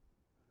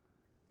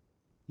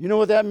 You know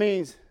what that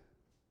means?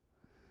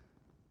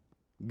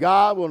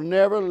 God will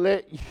never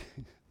let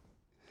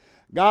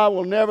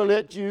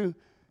you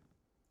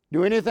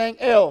do anything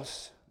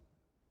else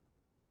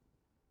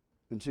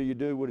until you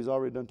do what he's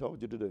already done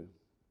told you to do.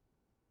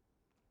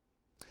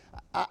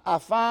 I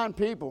find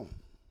people,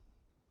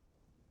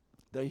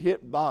 they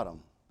hit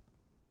bottom.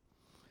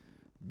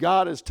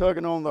 God is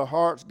tugging on their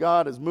hearts.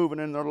 God is moving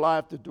in their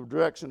life to the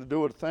direction to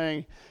do a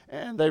thing,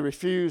 and they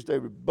refuse. They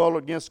rebel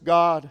against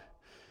God,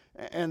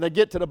 and they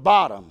get to the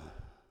bottom.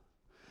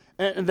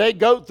 And they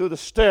go through the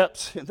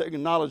steps, and they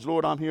acknowledge,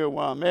 Lord, I'm here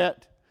where I'm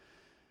at.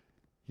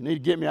 You need to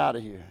get me out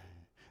of here.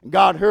 And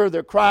God heard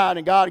their cry,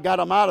 and God got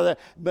them out of there.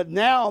 But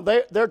now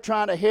they're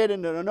trying to head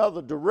in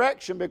another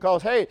direction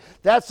because, hey,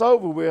 that's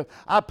over with.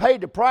 I paid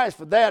the price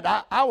for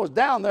that. I was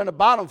down there in the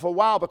bottom for a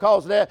while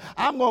because of that.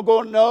 I'm going to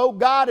go, no,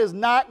 God is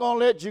not going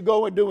to let you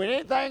go and do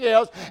anything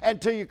else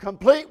until you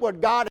complete what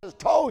God has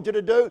told you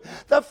to do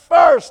the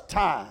first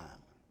time.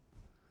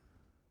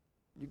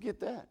 You get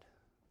that?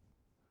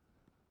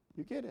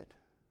 You get it?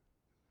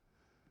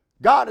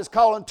 God is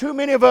calling too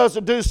many of us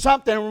to do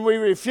something and we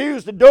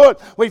refuse to do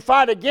it. We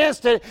fight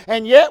against it,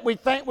 and yet we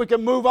think we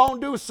can move on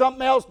and do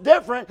something else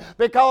different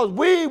because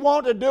we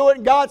want to do it,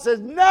 and God says,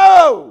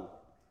 no!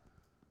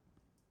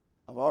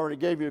 I've already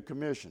gave you a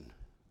commission.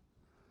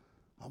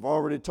 I've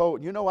already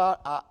told. You know,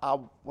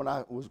 when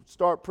I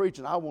start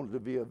preaching, I wanted to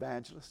be an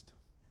evangelist.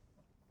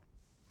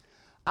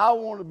 I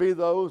want to be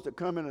those that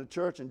come into the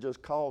church and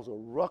just cause a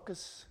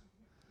ruckus,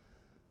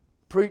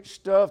 preach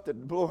stuff that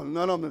none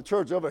of them in the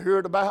church ever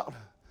heard about,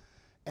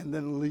 and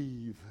then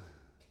leave.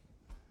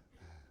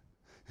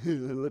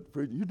 Let the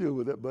preacher, you deal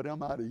with that, buddy.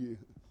 I'm out of here.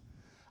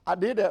 I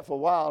did that for a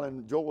while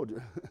in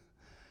Georgia.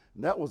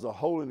 And that was a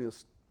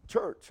holiness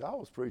church I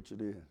was preaching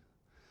in.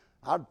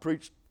 I'd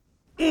preach,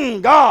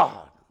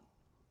 God.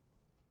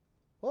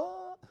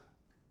 What?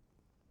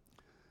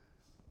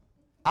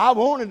 I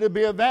wanted to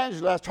be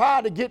evangelist. I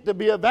tried to get to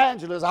be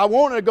evangelist. I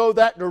wanted to go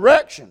that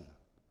direction.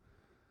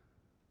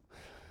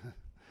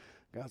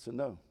 God said,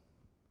 no.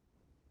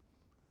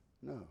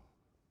 No.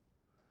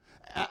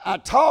 I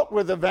talk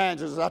with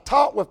evangelists. I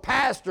talk with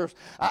pastors.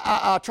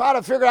 I try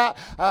to figure out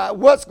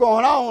what's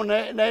going on.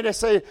 And they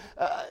say,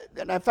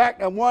 and in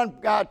fact, one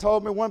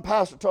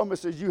pastor told me,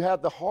 says, you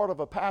have the heart of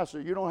a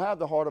pastor. You don't have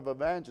the heart of an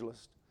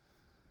evangelist.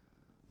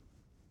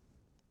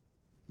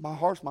 My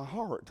heart's my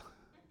heart.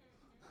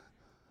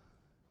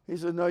 He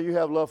said, no, you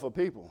have love for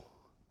people.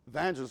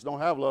 Evangelists don't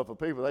have love for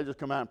people. They just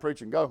come out and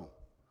preach and go.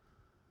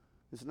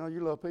 He said, no, you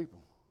love people.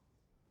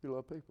 You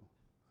love people.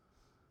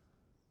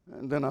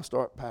 And then I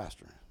start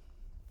pastoring.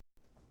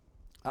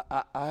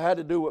 I had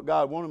to do what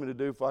God wanted me to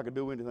do before I could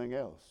do anything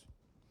else.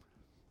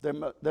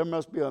 There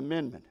must be an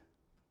amendment.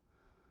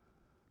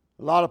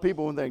 A lot of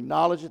people, when they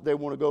acknowledge it, they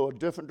want to go a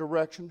different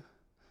direction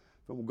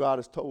from what God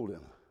has told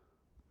them.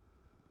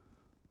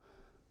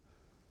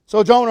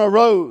 So Jonah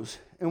arose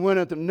and went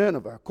into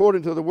Nineveh,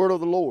 according to the word of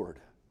the Lord.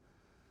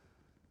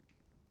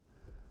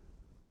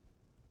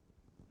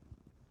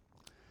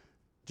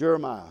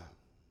 Jeremiah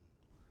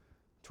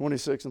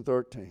 26 and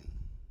 13.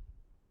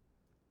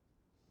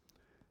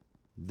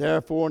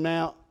 Therefore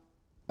now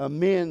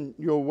amend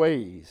your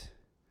ways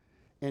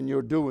and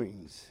your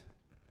doings,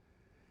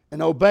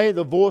 and obey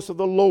the voice of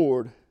the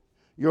Lord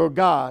your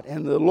God,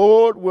 and the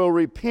Lord will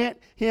repent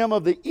him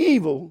of the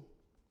evil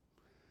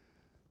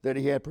that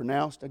he had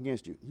pronounced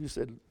against you. You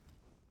said,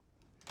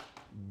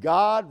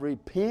 God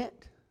repent?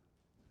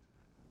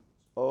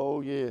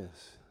 Oh, yes.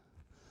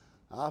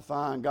 I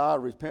find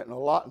God repenting a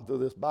lot through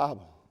this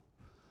Bible.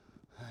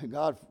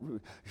 God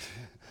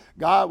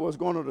was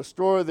going to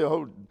destroy the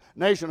whole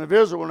nation of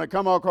Israel when they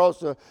come across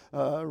the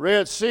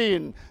Red Sea,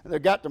 and they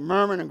got to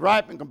murmuring and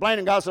griping and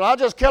complaining. God said, I'll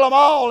just kill them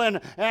all, and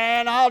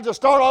I'll just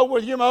start over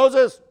with you,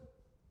 Moses.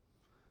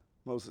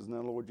 Moses said,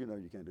 no, Lord, you know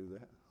you can't do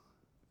that.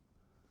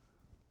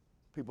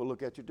 People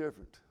look at you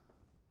different.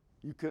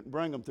 You couldn't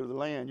bring them to the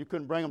land. You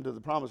couldn't bring them to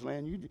the promised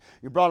land.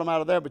 You brought them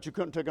out of there, but you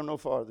couldn't take them no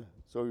farther.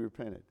 So he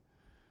repented.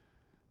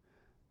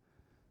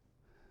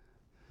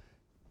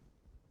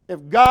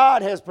 If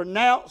God has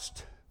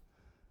pronounced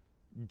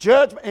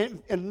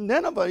judgment in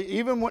Nineveh,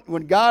 even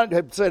when God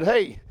had said,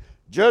 hey,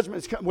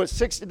 judgment's coming with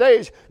 60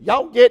 days,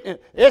 y'all getting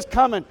it, it's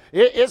coming,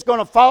 it's going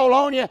to fall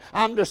on you,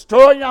 I'm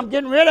destroying you, I'm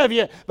getting rid of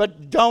you.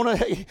 But Jonah,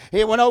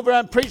 he went over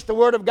and preached the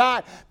word of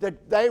God,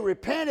 that they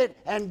repented,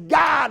 and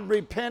God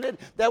repented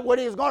that what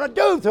he was going to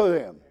do to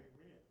them.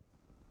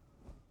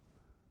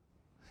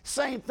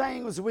 Same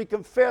thing as we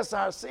confess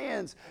our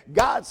sins.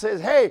 God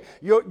says, hey,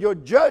 your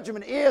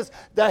judgment is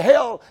the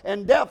hell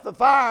and death, the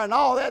fire and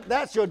all that.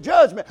 That's your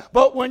judgment.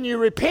 But when you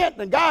repent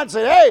and God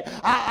says, hey,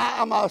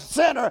 I'm a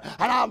sinner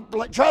and I'm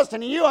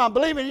trusting in you, I'm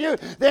believing in you,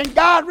 then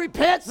God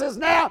repents as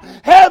now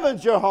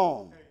heaven's your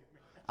home.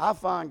 I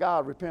find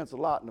God repents a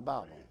lot in the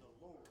Bible.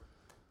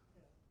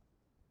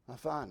 I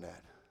find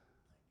that.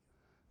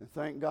 And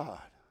thank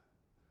God.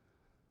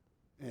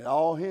 It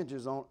all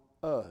hinges on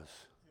us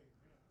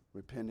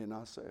repenting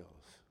ourselves.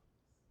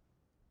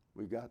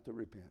 We got to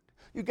repent.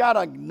 You got to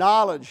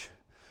acknowledge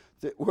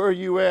that where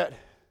you at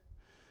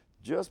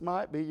just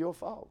might be your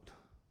fault.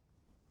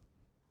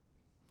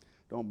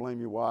 Don't blame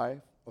your wife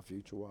or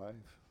future wife.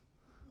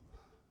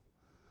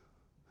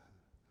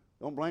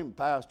 Don't blame the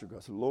pastor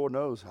because the Lord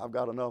knows I've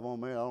got enough on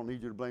me. I don't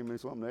need you to blame me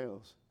something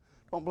else.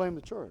 Don't blame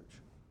the church.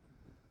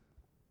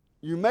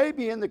 You may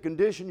be in the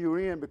condition you're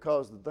in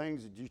because of the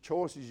things, the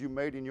choices you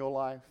made in your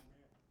life.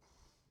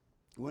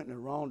 You went in the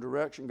wrong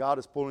direction. God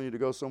is pulling you to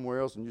go somewhere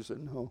else, and you said,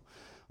 no,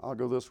 I'll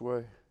go this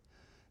way.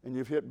 And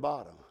you've hit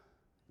bottom.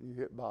 You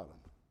hit bottom.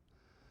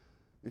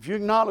 If you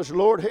acknowledge,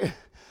 Lord,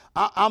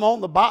 I'm on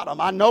the bottom.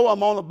 I know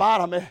I'm on the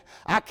bottom.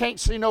 I can't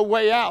see no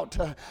way out.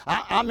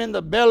 I'm in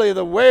the belly of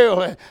the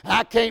whale.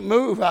 I can't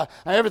move.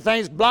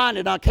 Everything's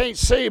blinded. I can't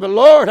see. But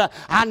Lord,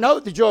 I know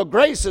that your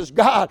grace is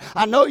God.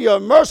 I know you're a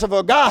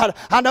merciful God.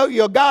 I know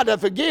you're a God that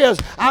forgives.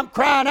 I'm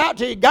crying out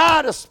to you,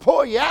 God, to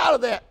pull you out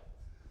of that.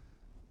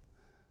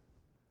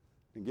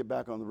 And get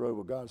back on the road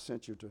where God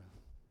sent you to.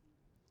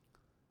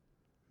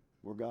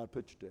 Where God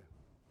put you to.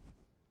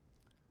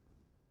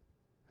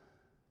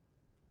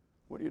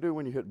 What do you do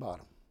when you hit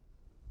bottom?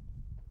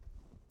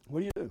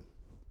 What do you do?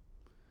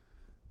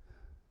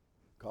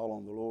 Call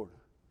on the Lord.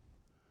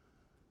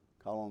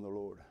 Call on the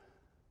Lord.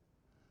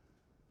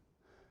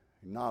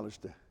 Acknowledge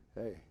that,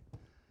 hey,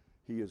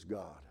 he is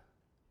God.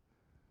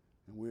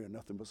 And we are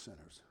nothing but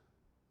sinners.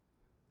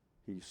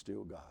 He's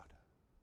still God.